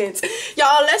Rupskins.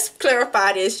 Y'all, let's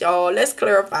clarify this, y'all. Let's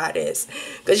clarify this.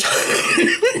 Because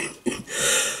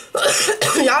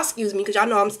y'all excuse me, because y'all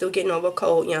know I'm still getting over a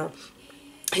cold, y'all.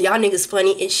 Y'all niggas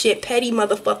funny as shit. Petty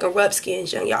motherfucking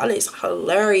Rupskins, young. Y'all is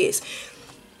hilarious.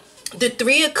 The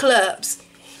 3 of Clubs.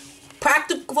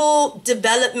 Practical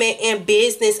development in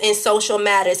business and social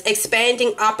matters.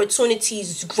 Expanding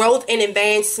opportunities, growth and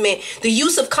advancement. The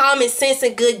use of common sense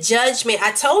and good judgment.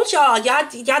 I told y'all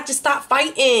just stop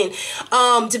fighting.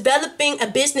 Developing a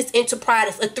business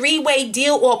enterprise. A 3-way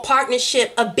deal or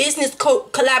partnership. A business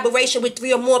collaboration with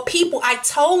 3 or more people. I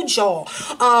told y'all.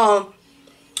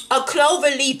 A clover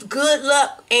leaf, good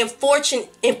luck and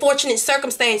fortunate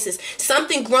circumstances.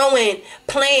 Something growing,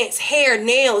 plants, hair,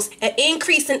 nails. An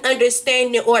increase in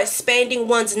understanding or expanding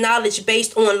one's knowledge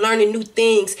based on learning new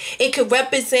things. It could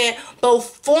represent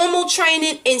both formal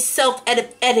training and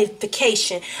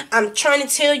self-edification. I'm trying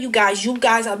to tell you guys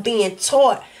are being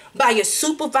taught by your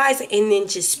supervisor, and then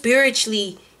just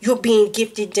spiritually you're being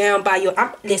gifted down by your...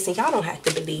 listen, y'all don't have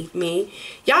to believe me.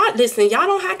 Y'all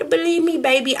don't have to believe me,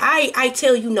 baby. I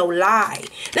tell you no lie.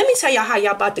 Let me tell y'all how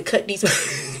y'all about to cut these...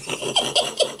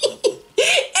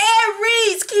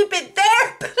 keep it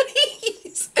there,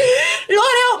 please.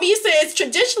 Lord help me. It says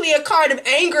traditionally a card of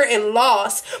anger and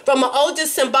loss, from an older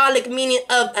symbolic meaning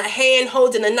of a hand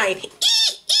holding a knife.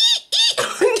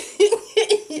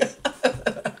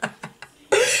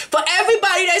 For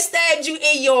everybody that stabbed you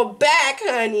in your back,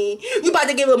 honey, you about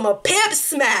to give them a pimp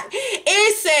smack.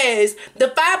 It says the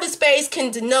 5 of spades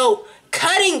can denote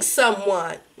cutting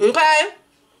someone, okay?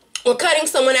 Or cutting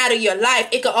someone out of your life.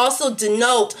 It could also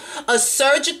denote a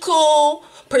surgical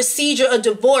procedure, a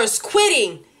divorce,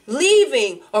 quitting,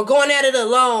 leaving, or going at it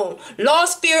alone.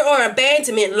 Loss, fear, or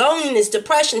abandonment, loneliness,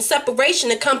 depression, separation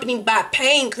accompanied by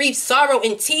pain, grief, sorrow,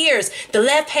 and tears. The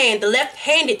left hand, the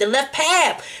left-handed, the left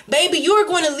path. Baby, you are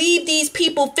going to leave these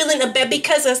people feeling a bad,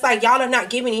 because it's like y'all are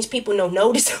not giving these people no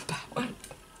notice about it.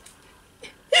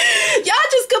 Y'all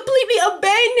just completely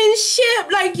abandoned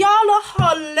ship. Like, y'all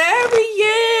are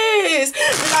hilarious.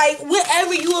 Like,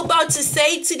 whatever you about to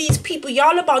say to these people,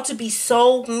 y'all about to be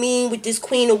so mean with this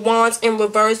Queen of Wands in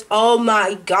reverse. Oh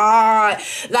my God.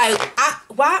 Like, I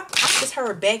just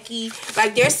heard Becky.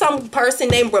 Like, there's some person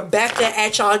named Rebecca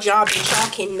at y'all job that y'all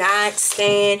cannot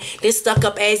stand. This stuck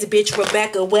up ass bitch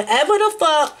Rebecca. Whatever the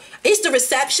fuck. It's the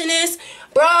receptionist.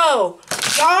 Bro,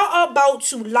 y'all are about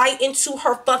to light into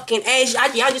her fucking ass.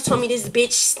 Y'all just told me this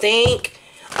bitch stink.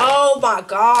 Oh my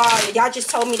God. Y'all just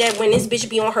told me that when this bitch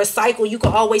be on her cycle, you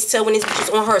can always tell when this bitch is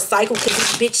on her cycle because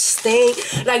this bitch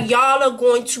stink. Like, y'all are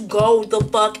going to go the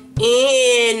fuck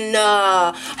in.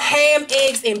 Ham,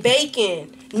 eggs, and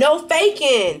bacon. No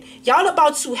faking. Y'all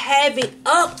about to have it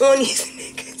up on these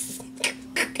niggas.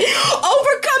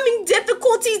 Overcoming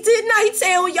difficulties, didn't I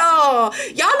tell y'all?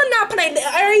 Y'all are not playing the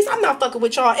Aries. I'm not fucking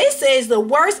with y'all. It says the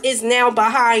worst is now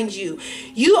behind you.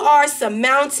 You are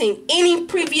surmounting any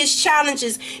previous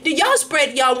challenges. Did y'all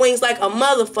spread y'all wings like a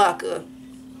motherfucker?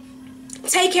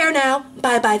 Take care now.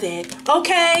 Bye-bye then.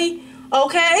 Okay?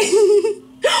 Okay?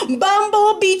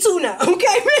 Bumblebee tuna.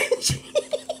 Okay,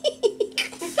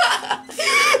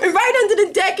 and right under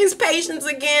the deck is patience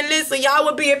again. Listen, y'all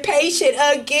were being patient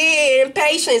again.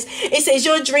 Patience. It says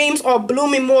your dreams are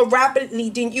blooming more rapidly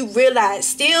than you realize.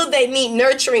 Still, they need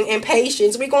nurturing and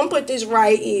patience. We're going to put this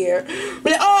right here.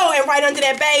 Oh, and right under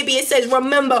that, baby, it says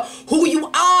remember who you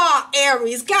are,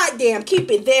 Aries. Goddamn, keep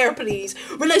it there, please.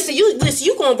 Listen, you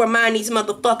going to remind these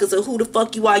motherfuckers of who the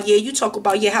fuck you are. Yeah, you talk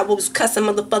about, yeah, how I was cussing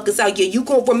motherfuckers out. Yeah, you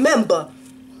going to remember.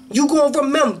 You going to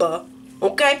remember.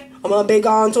 Okay? I'm gonna be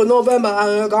gone till November.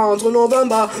 I'm gone till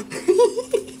November.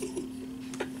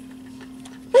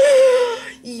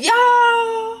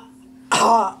 Y'all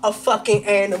are a fucking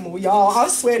animal, y'all. I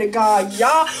swear to God,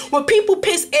 y'all. When people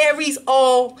piss Aries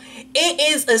off, it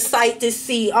is a sight to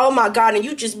see. Oh my God. And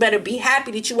you just better be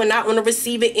happy that you are not on the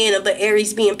receiving end of the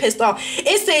Aries being pissed off.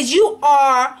 It says you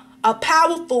are a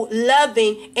powerful,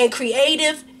 loving, and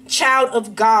creative child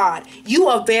of God. You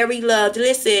are very loved.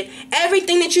 Listen,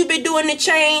 everything that you've been doing to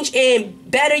change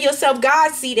and better yourself,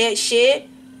 God see that shit.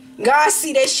 God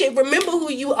see that shit. Remember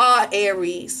who you are,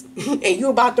 Aries. And you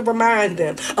about to remind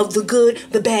them of the good,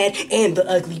 the bad, and the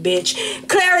ugly, bitch.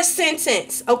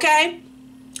 Clairsentience, okay?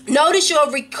 Notice your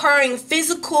recurring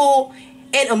physical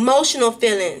and emotional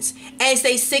feelings as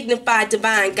they signify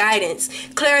divine guidance.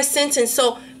 Clairsentience,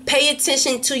 so pay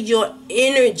attention to your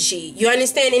energy. You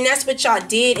understand? And that's what y'all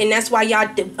did. And that's why y'all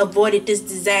avoided this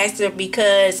disaster,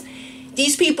 because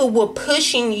these people were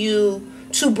pushing you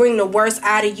to bring the worst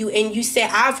out of you. And you said,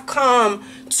 I've come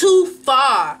too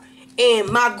far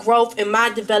in my growth and my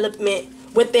development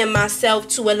within myself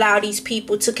to allow these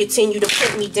people to continue to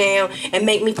put me down and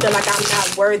make me feel like I'm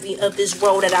not worthy of this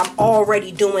role that I'm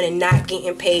already doing and not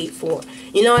getting paid for.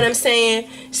 You know what I'm saying?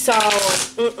 So,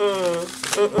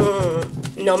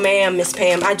 no ma'am, Miss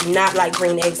Pam, I do not like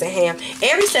green eggs and ham.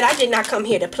 Aries said, I did not come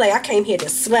here to play. I came here to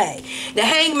slay. The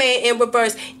Hangman in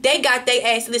reverse, they got their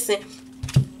ass. Listen,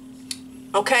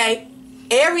 okay?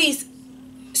 Aries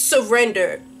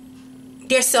surrendered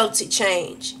their self to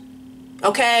change.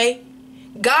 Okay?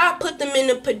 God put them in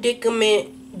a predicament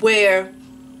where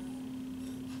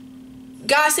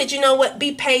God said, you know what,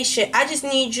 be patient. I just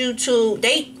need you to,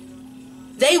 they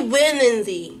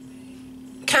willingly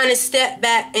kind of step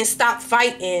back and stop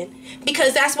fighting,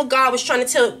 because that's what God was trying to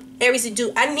tell Aries to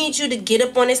do. I need you to get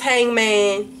up on this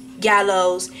hangman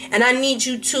gallows, and I need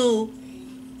you to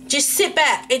just sit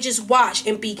back and just watch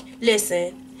and be,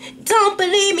 listen, don't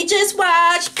believe me, just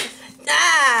watch.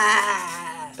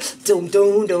 Doom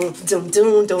doom doom doom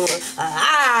doom doom.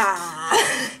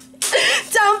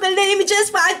 Don't believe me,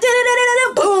 just watch.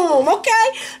 Boom. Okay.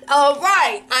 All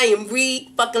right. I am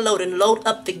fucking loading. Load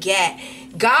up the gat.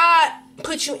 God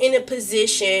put you in a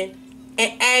position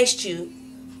and asked you,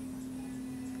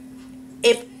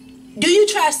 do you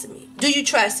trust me? Do you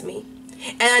trust me?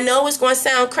 And I know it's going to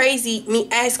sound crazy, me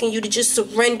asking you to just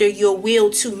surrender your will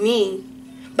to me.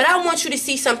 But I want you to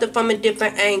see something from a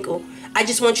different angle. I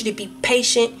just want you to be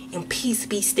patient and peace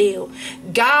be still.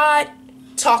 God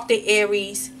talked to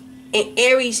Aries, and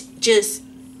Aries just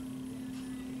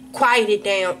quieted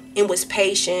down and was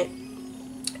patient.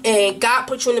 And God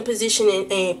put you in a position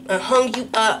and hung you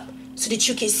up so that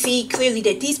you can see clearly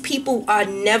that these people are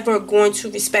never going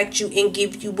to respect you and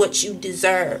give you what you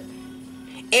deserve.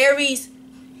 Aries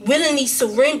willingly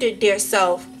surrendered their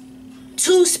self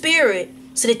to spirit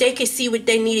so that they could see what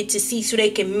they needed to see, so they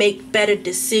can make better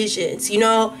decisions, you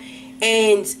know.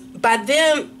 And by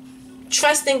them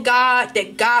trusting God,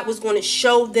 that God was going to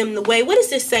show them the way. What does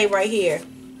this say right here?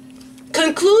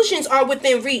 Conclusions are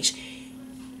within reach.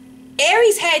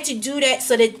 Aries had to do that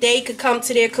so that they could come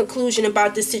to their conclusion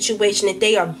about the situation, that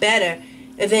they are better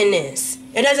than this.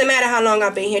 It doesn't matter how long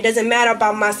I've been here. It doesn't matter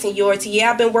about my seniority.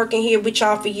 Yeah, I've been working here with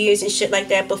y'all for years and shit like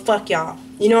that, but fuck y'all.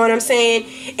 You know what I'm saying?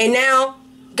 And now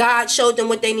God showed them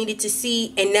what they needed to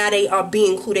see, and now they are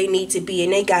being who they need to be,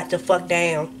 and they got the fuck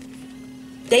down.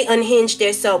 They unhinged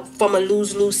themselves from a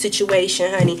lose-lose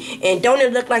situation, honey. And don't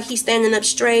it look like he's standing up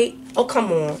straight? Oh,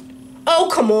 come on. Oh,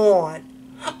 come on.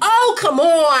 Oh, come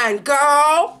on,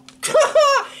 girl.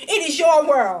 It is your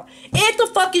world. It the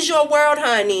fuck is your world,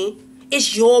 honey.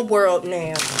 It's your world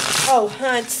now. Oh,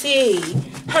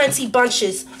 hunty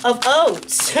bunches of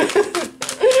oats.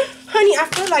 Honey, I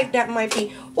feel like that might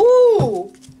be.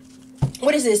 Ooh.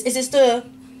 What is this? Is this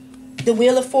the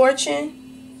Wheel of Fortune?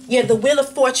 Yeah, the Wheel of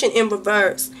Fortune in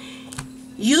reverse.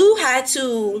 You had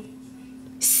to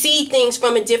see things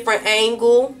from a different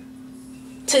angle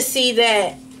to see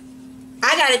that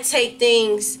I got to take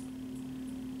things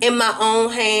in my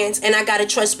own hands, and I got to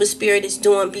trust what Spirit is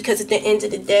doing, because at the end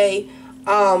of the day,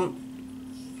 no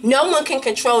one can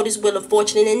control this Wheel of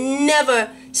Fortune, and it never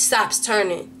stops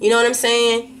turning. You know what I'm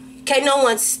saying? Can't no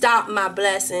one stop my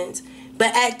blessings.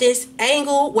 But at this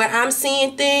angle where I'm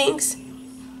seeing things,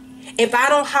 if I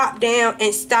don't hop down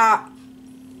and stop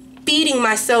feeding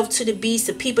myself to the beast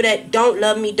of people that don't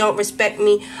love me, don't respect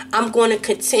me, I'm going to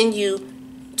continue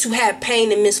to have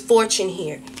pain and misfortune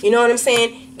here. You know what I'm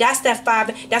saying? That's that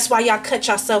 5. That's why y'all cut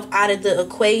yourself out of the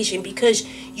equation, because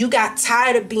you got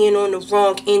tired of being on the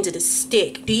wrong end of the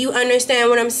stick. Do you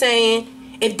understand what I'm saying?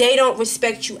 If they don't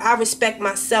respect you, I respect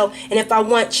myself. And if I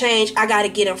want change, I got to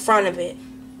get in front of it.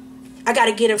 I got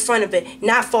to get in front of it,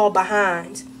 not fall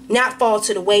behind, not fall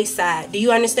to the wayside. Do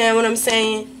you understand what I'm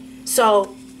saying?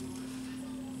 So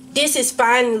this is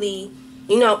finally,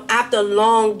 you know, after a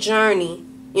long journey,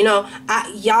 you know,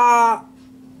 y'all,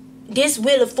 this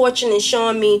Wheel of Fortune is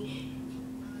showing me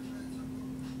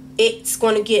it's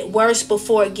going to get worse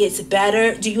before it gets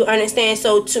better. Do you understand?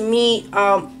 So to me,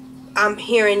 I'm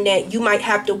hearing that you might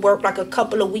have to work like a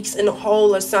couple of weeks in a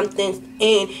hole or something.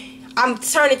 And I'm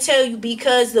trying to tell you,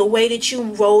 because the way that you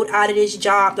rolled out of this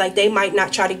job, like they might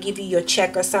not try to give you your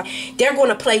check or something. They're going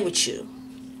to play with you.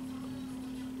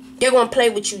 They're going to play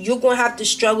with you. You're going to have to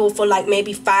struggle for like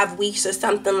maybe 5 weeks or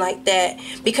something like that.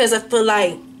 Because I feel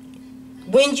like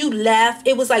when you left,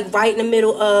 it was like right in the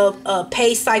middle of a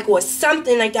pay cycle or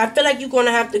something like that. I feel like you're going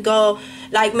to have to go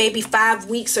like maybe 5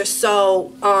 weeks or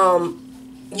so.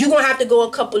 You're going to have to go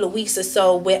a couple of weeks or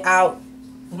so without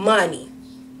money.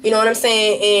 You know what I'm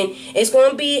saying? And it's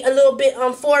going to be a little bit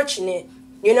unfortunate,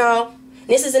 you know.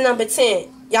 This is a number 10.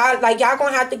 Y'all going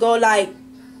to have to go like,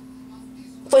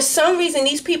 for some reason,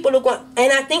 these people are going,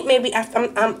 and I think maybe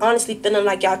I'm honestly feeling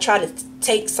like y'all try to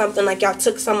take something, like y'all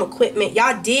took some equipment.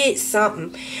 Y'all did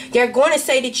something. They're going to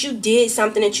say that you did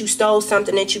something, that you stole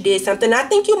something, that you did something. I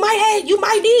think you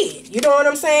might did. You know what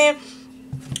I'm saying?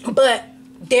 But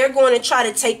they're going to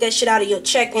try to take that shit out of your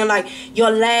check, and like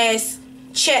your last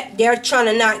check, they're trying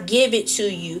to not give it to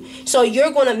you. So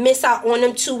you're going to miss out on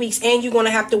them 2 weeks, and you're going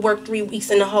to have to work 3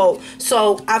 weeks in the hole.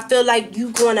 So I feel like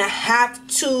you're going to have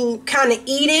to kind of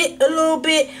eat it a little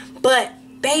bit. But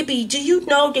baby, do you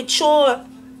know that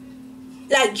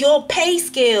your pay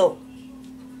scale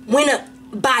went up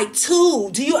by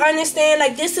 2? Do you understand?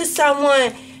 Like, this is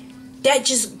someone that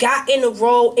just got in a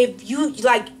role. If you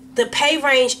like, the pay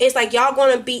range is like y'all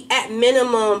going to be at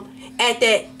minimum at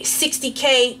that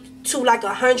 60K to like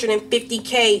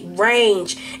 150K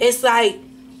range. It's like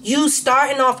you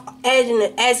starting off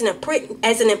as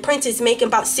an apprentice making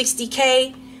about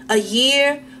 60K a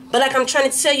year. But like I'm trying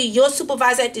to tell you, your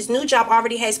supervisor at this new job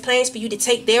already has plans for you to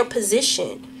take their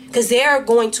position, because they're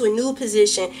going to a new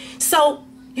position. So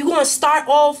you're going to start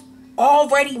off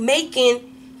already making,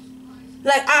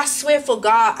 like, I swear for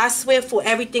God, I swear for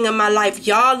everything in my life,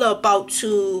 y'all are about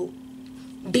to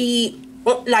be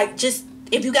like, just,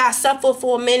 if you guys suffer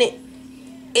for a minute,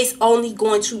 it's only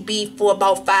going to be for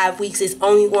about 5 weeks. It's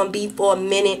only going to be for a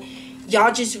minute.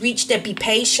 Y'all just reach that. Be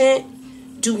patient.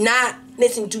 Do not,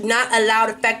 listen, do not allow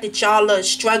the fact that y'all are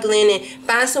struggling, and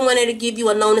find someone that'll give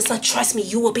you a loan and some. Trust me,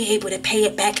 you will be able to pay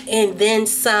it back and then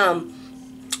some.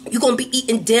 You're going to be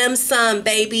eating dim sum,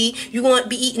 baby. You're going to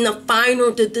be eating the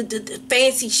final, the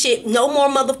fancy shit. No more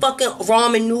motherfucking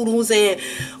ramen noodles. And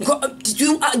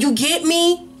you get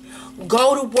me?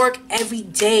 Go to work every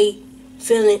day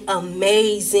feeling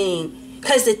amazing.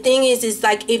 Because the thing is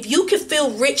like, if you can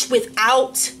feel rich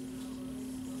without,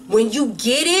 when you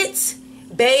get it,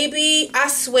 baby, I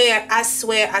swear,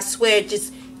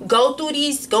 just go through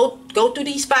these, go through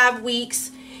these 5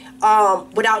 weeks.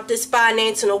 Without this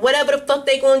financing or whatever the fuck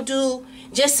they gonna do,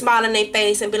 just smile in their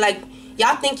face and be like,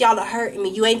 y'all think y'all are hurting me.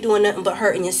 You ain't doing nothing but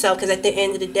hurting yourself, because at the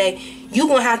end of the day, you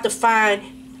gonna have to find.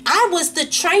 I was the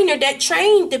trainer that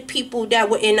trained the people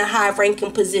that were in the high ranking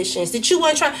positions that you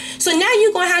weren't trying. So now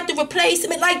you're gonna have to replace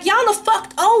them. Like, y'all are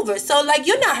fucked over. So like,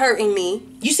 you're not hurting me.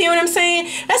 You see what I'm saying?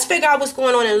 Let's figure out what's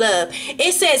going on in love.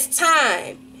 It says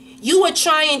time. You are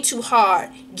trying too hard.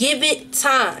 Give it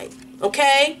time.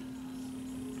 Okay?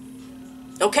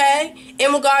 Okay,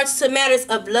 in regards to matters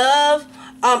of love,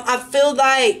 I feel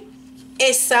like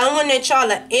it's someone that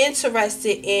y'all are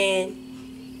interested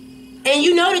in, and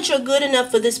you know that you're good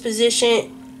enough for this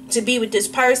position to be with this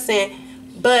person,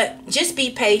 but just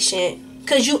be patient,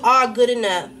 because you are good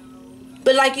enough.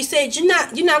 But like you said, you're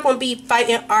not gonna be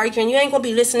fighting, arguing. You ain't gonna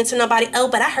be listening to nobody. Oh,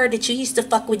 but I heard that you used to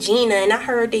fuck with Gina, and I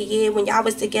heard that, yeah, when y'all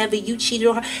was together, you cheated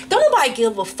on her. Don't nobody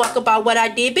give a fuck about what I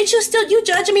did. Bitch, you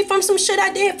judging me from some shit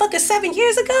I did fucking 7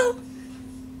 years ago?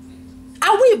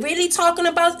 Are we really talking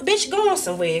about, bitch? Go on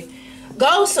somewhere.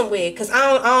 Go somewhere, cause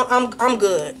I'm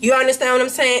good. You understand what I'm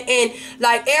saying? And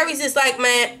like, Aries is like,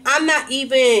 man, I'm not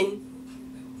even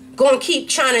gonna keep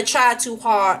trying too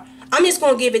hard. I'm just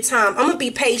going to give it time. I'm going to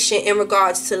be patient in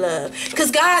regards to love. Because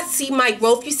God see my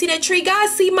growth. You see that tree? God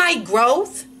see my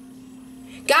growth.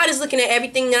 God is looking at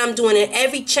everything that I'm doing and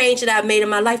every change that I've made in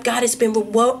my life. God has been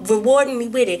rewarding me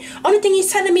with it. Only thing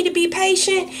he's telling me to be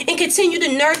patient and continue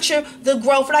to nurture the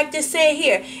growth. Like this said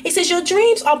here. It says your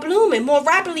dreams are blooming more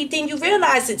rapidly than you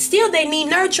realize it. Still, they need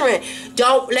nurturing.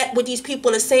 Don't let what these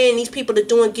people are saying, these people are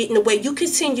doing, get in the way. You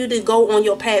continue to go on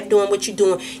your path doing what you're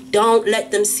doing. Don't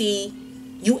let them see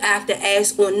you act the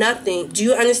ass or nothing. Do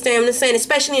you understand what I'm saying?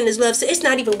 Especially in this love. So it's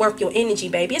not even worth your energy,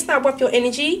 baby. It's not worth your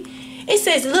energy. It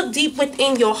says, look deep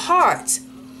within your heart.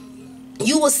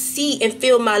 You will see and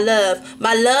feel my love.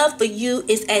 My love for you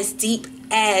is as deep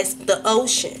as the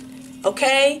ocean.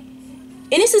 Okay?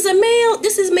 And this is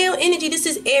male energy. This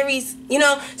is Aries, you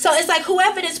know. So it's like,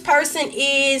 whoever this person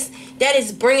is that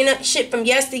is bringing up shit from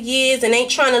yesteryears and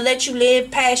ain't trying to let you live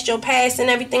past your past and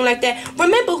everything like that.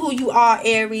 Remember who you are,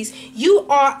 Aries. You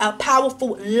are a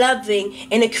powerful, loving,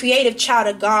 and a creative child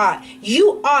of God.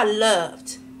 You are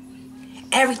loved.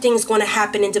 Everything's going to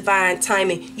happen in divine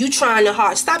timing. You trying to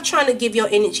hard. Stop trying to give your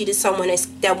energy to someone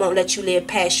that won't let you live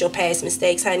past your past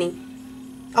mistakes, honey.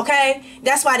 Okay?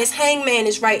 That's why this hangman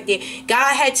is right there.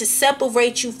 God had to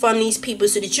separate you from these people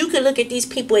so that you could look at these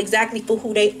people exactly for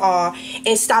who they are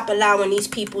and stop allowing these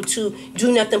people to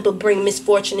do nothing but bring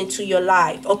misfortune into your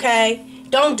life. Okay?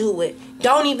 Don't do it.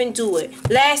 Don't even do it.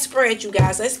 Last spread, you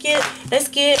guys. Let's get.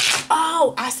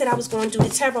 Oh, I said I was going to do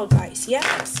the tarot dice.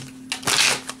 Yes.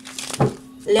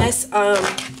 Let's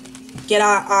get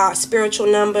our spiritual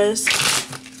numbers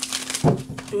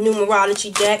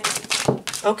numerology deck.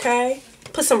 Okay?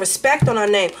 Put some respect on our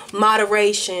name.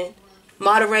 Moderation.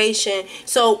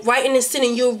 So right in the center,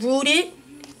 you're rooted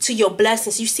to your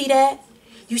blessings. You see that?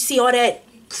 You see all that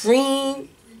green,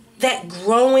 that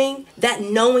growing, that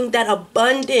knowing, that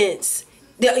abundance.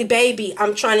 Baby,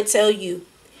 I'm trying to tell you.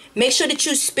 Make sure that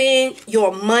you spend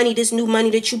your money, this new money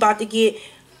that you about to get.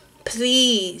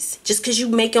 Please, just because you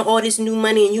making all this new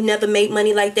money and you never made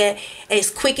money like that, as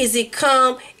quick as it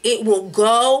come, it will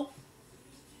go.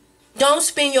 Don't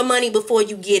spend your money before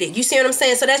you get it. You see what I'm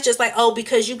saying? So that's just like, oh,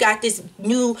 because you got this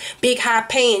new big high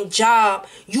paying job,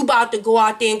 you about to go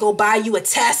out there and go buy you a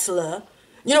Tesla.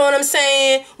 You know what I'm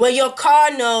saying? Well, your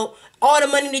car note, all the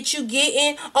money that you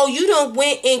getting, oh, you done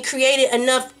went and created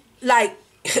enough like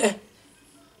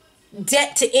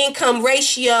debt to income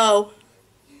ratio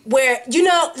where, you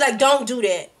know, like, don't do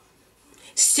that.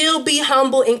 Still be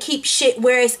humble and keep shit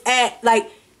where it's at. Like,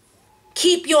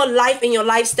 keep your life and your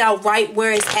lifestyle right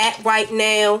where it's at right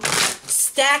now.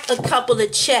 Stack a couple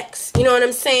of checks, you know what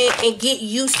I'm saying? And get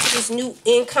used to this new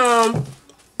income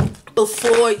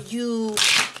before you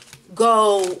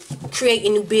go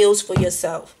creating new bills for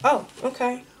yourself. Oh,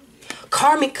 okay.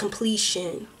 Karmic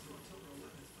completion.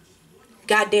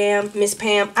 Goddamn, Miss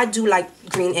Pam, I do like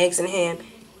green eggs and ham.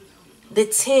 the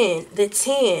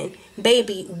 10,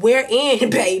 baby, we're in,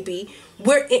 baby.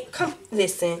 We're in. Come,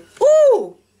 listen.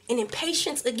 Ooh, and then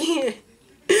patience again.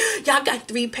 Y'all got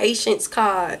 3 patience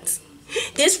cards.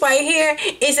 This right here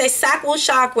is a sacral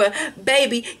chakra.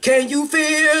 Baby, can you feel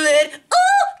it?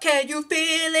 Ooh, can you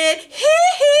feel it?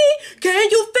 Hee hee, can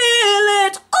you feel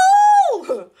it?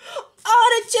 Ooh, all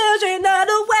the children of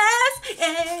the West,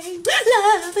 hey,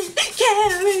 loving,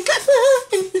 caring,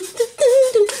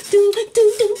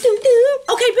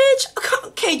 okay,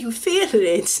 bitch, can you feel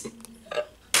it?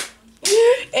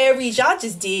 Aries, y'all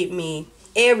just did me.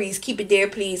 Aries, keep it there,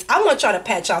 please. I want y'all to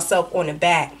pat yourself on the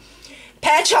back.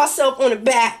 Pat yourself on the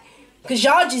back. Because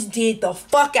y'all just did the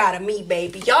fuck out of me,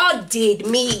 baby. Y'all did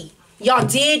me. Y'all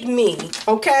did me.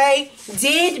 Okay?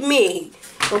 Did me.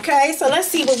 Okay? So let's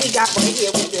see what we got right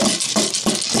here with the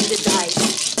dice.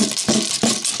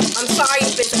 I'm sorry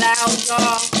if it's loud,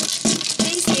 y'all.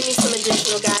 Please give me some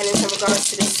additional guidance in regards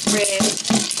to this spread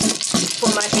for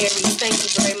my Aries. Thank you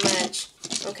very much.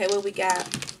 Okay, what we got?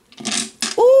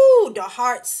 Ooh, the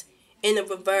hearts in the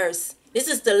reverse. This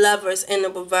is the lovers in the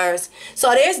reverse.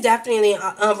 So there's definitely an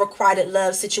unrequited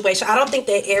love situation. I don't think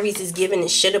that Aries is giving a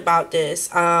shit about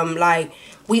this. Like,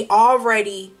 we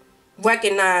already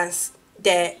recognize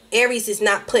that Aries is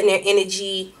not putting their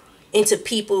energy into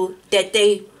people that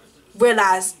they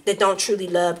realize that don't truly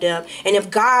love them. And if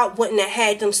God wouldn't have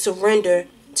had them surrender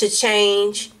to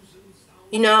change,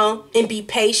 you know, and be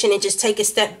patient and just take a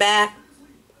step back,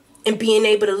 and being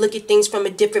able to look at things from a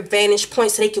different vantage point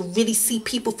so they can really see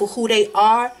people for who they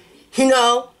are, you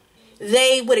know,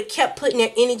 they would have kept putting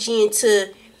their energy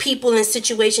into people and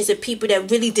situations and people that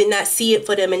really did not see it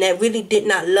for them and that really did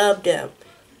not love them.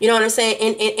 You know what I'm saying?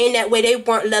 And in that way, they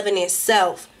weren't loving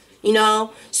themselves, you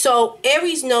know. So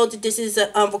Aries knows that this is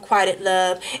an unrequited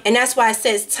love. And that's why it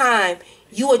says time.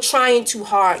 You are trying too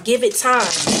hard. Give it time.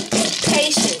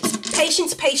 Patience.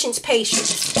 Patience, patience,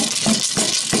 patience.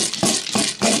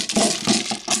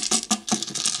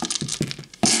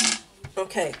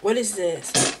 Okay, what is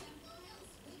this?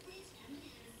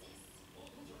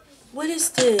 What is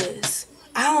this?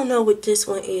 I don't know what this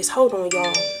one is. Hold on,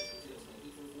 y'all.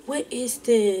 What is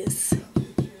this?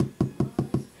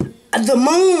 The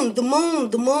moon, the moon,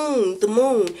 the moon, the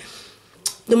moon.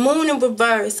 The moon in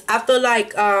reverse. I feel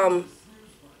like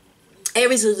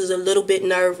Aries is a little bit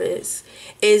nervous.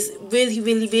 Is really,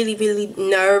 really, really, really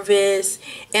nervous.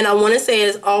 And I want to say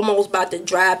it's almost about to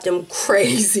drive them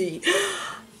crazy.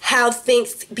 How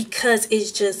things, because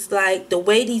it's just like the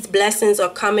way these blessings are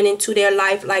coming into their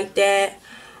life like that.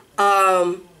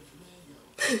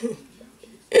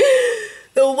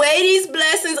 The way these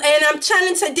blessings, and I'm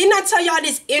trying to tell, didn't I tell y'all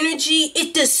this energy?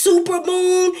 It's the super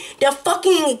moon, the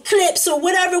fucking eclipse or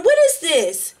whatever. What is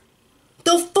this?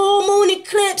 The full moon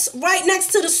eclipse right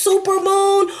next to the super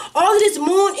moon. All of this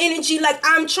moon energy, like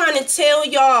I'm trying to tell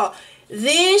y'all,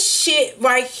 this shit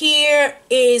right here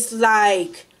is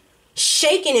like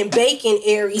shaking and baking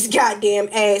Aries goddamn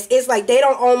ass. It's like they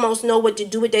don't almost know what to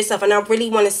do with themselves. And I really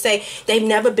want to say they've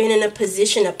never been in a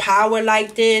position of power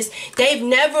like this. They've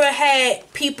never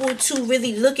had people to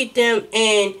really look at them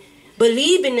and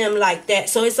believe in them like that.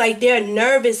 So it's like they're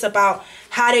nervous about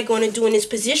how they're going to do in this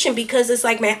position, because it's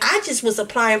like, man, I just was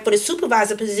applying for the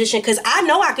supervisor position because I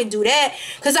know I could do that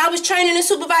because I was training the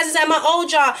supervisors at my old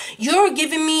job. You're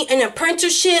giving me an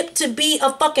apprenticeship to be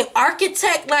a fucking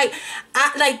architect. Like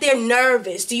they're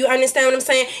nervous. Do you understand what I'm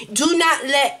saying? Do not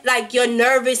let like your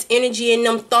nervous energy and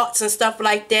them thoughts and stuff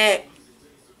like that,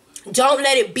 don't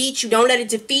let it beat you. Don't let it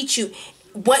defeat you.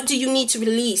 What do you need to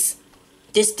release?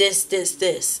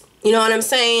 This. You know what I'm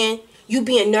saying? You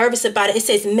being nervous about it. It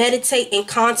says meditate and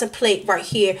contemplate right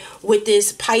here with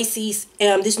this Pisces,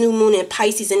 this new moon in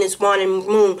Pisces and this waning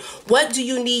moon. What do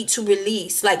you need to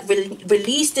release? Like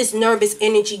release this nervous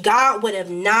energy. God would have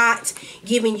not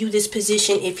given you this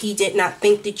position if he did not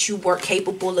think that you were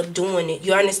capable of doing it.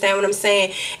 You understand what I'm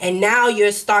saying? And now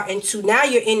you're now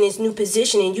you're in this new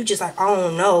position and you just like, I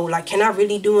don't know. Like, can I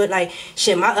really do it? Like,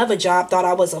 shit, my other job thought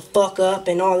I was a fuck up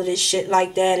and all of this shit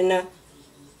like that. And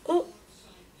oh.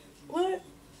 What?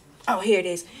 Oh, here it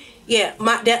is. Yeah,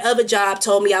 that other job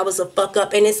told me I was a fuck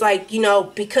up. And it's like, you know,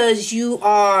 because you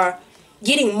are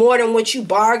getting more than what you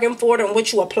bargained for, than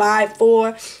what you applied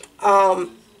for,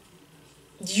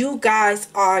 you guys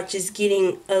are just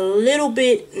getting a little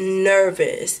bit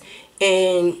nervous.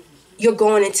 And you're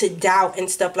going into doubt and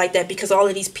stuff like that because all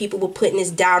of these people were putting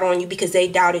this doubt on you because they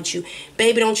doubted you.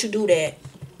 Baby, don't you do that.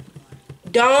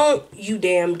 Don't you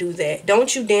damn do that.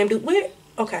 Don't you damn do... Where?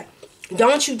 Okay.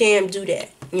 Don't you damn do that.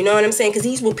 You know what I'm saying? Because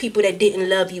these were people that didn't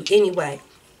love you anyway.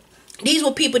 These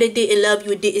were people that didn't love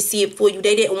you and didn't see it for you.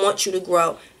 They didn't want you to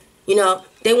grow. You know,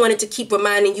 they wanted to keep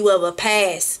reminding you of a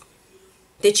past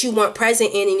that you weren't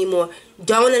present in anymore.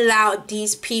 Don't allow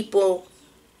these people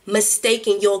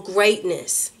mistaking your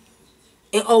greatness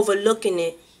and overlooking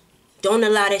it. Don't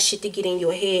allow that shit to get in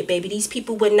your head, baby. These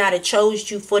people would not have chose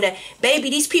you for that.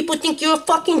 Baby, these people think you're a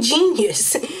fucking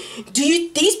genius.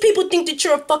 These people think that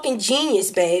you're a fucking genius,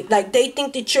 babe. Like, they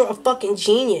think that you're a fucking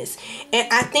genius. And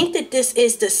I think that this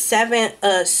is the 7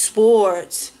 of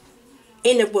Swords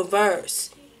in the reverse.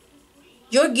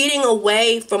 You're getting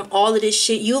away from all of this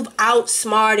shit. You've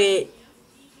outsmarted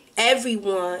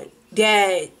everyone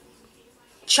that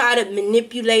try to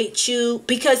manipulate you,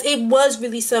 because it was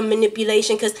really some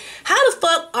manipulation. Because how the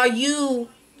fuck are you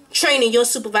training your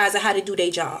supervisor how to do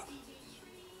their job?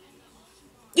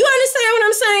 You understand what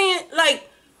I'm saying? Like,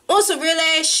 on some real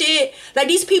ass shit. Like,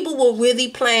 these people were really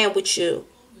playing with you.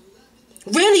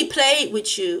 Really played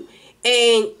with you.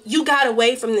 And you got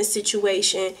away from this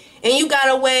situation. And you got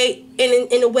away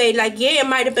in a way, like, yeah, it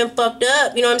might have been fucked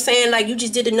up. You know what I'm saying? Like, you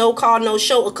just did a no call, no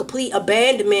show, a complete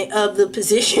abandonment of the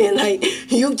position. Like,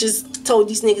 you just told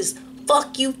these niggas,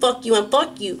 fuck you, and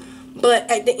fuck you. But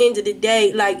at the end of the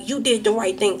day, like, you did the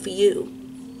right thing for you.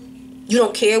 You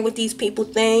don't care what these people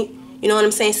think. You know what I'm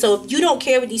saying? So if you don't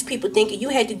care what these people think, and you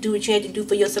had to do what you had to do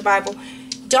for your survival,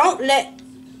 don't let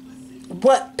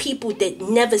what people that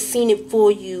never seen it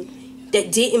for you,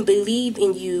 that didn't believe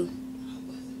in you,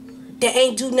 that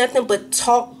ain't do nothing but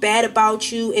talk bad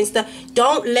about you and stuff.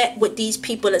 Don't let what these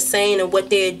people are saying and what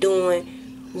they're doing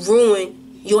ruin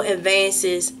your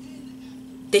advances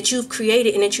that you've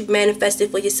created and that you've manifested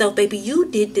for yourself, baby.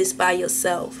 You did this by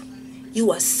yourself.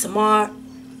 You are smart,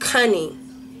 cunning,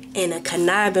 and a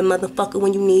conniving motherfucker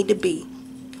when you need to be.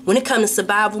 When it comes to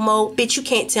survival mode, bitch, you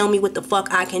can't tell me what the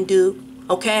fuck I can do,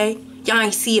 okay? Y'all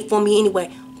ain't see it for me anyway.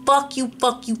 Fuck you,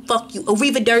 fuck you, fuck you.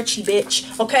 Arrivederci,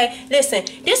 bitch. Okay? Listen,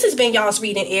 this has been y'all's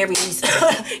reading, Aries.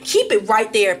 Keep it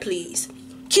right there, please.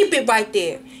 Keep it right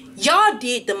there. Y'all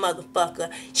did the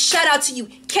motherfucker. Shout out to you.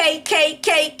 K. I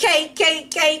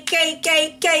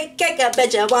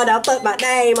bet you wanna put my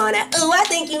name on it. Ooh, I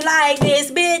think you like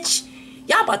this, bitch.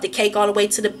 Y'all brought the cake all the way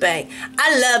to the bank.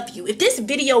 I love you. If this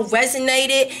video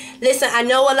resonated, listen, I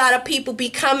know a lot of people be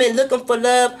coming looking for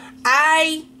love.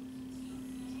 I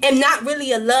am not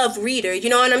really a love reader. You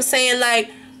know what I'm saying?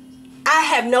 Like, I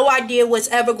have no idea what's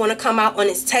ever going to come out on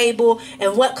this table.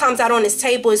 And what comes out on this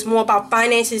table is more about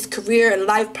finances, career, and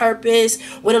life purpose,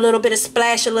 with a little bit of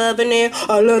splash of love in there.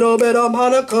 A little bit of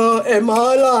Monica in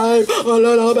my life. A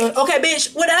little bit. Okay,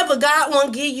 bitch, whatever God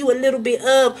want to give you a little bit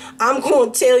of, I'm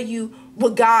going to tell you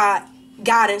what God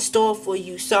got in store for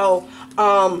you. So,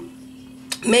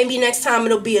 maybe next time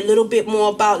it'll be a little bit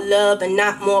more about love and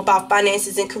not more about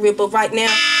finances and career. But right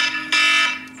now,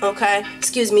 okay,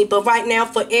 excuse me, but right now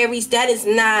for Aries, that is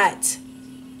not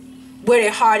where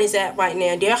their heart is at right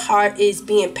now. Their heart is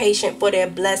being patient for their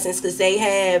blessings, because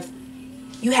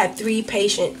you have 3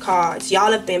 patient cards.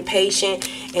 Y'all have been patient,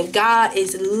 and God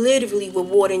is literally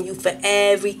rewarding you for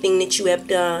everything that you have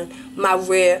done, my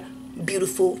rare,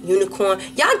 beautiful unicorn.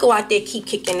 Y'all go out there, keep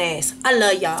kicking ass. I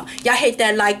love y'all. Y'all hit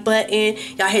that like button.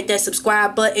 Y'all hit that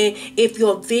subscribe button. If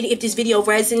this video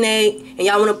resonate and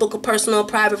y'all want to book a personal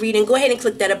private reading, go ahead and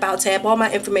click that about tab. All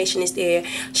my information is there.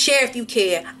 Share if you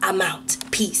care. I'm out.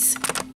 Peace.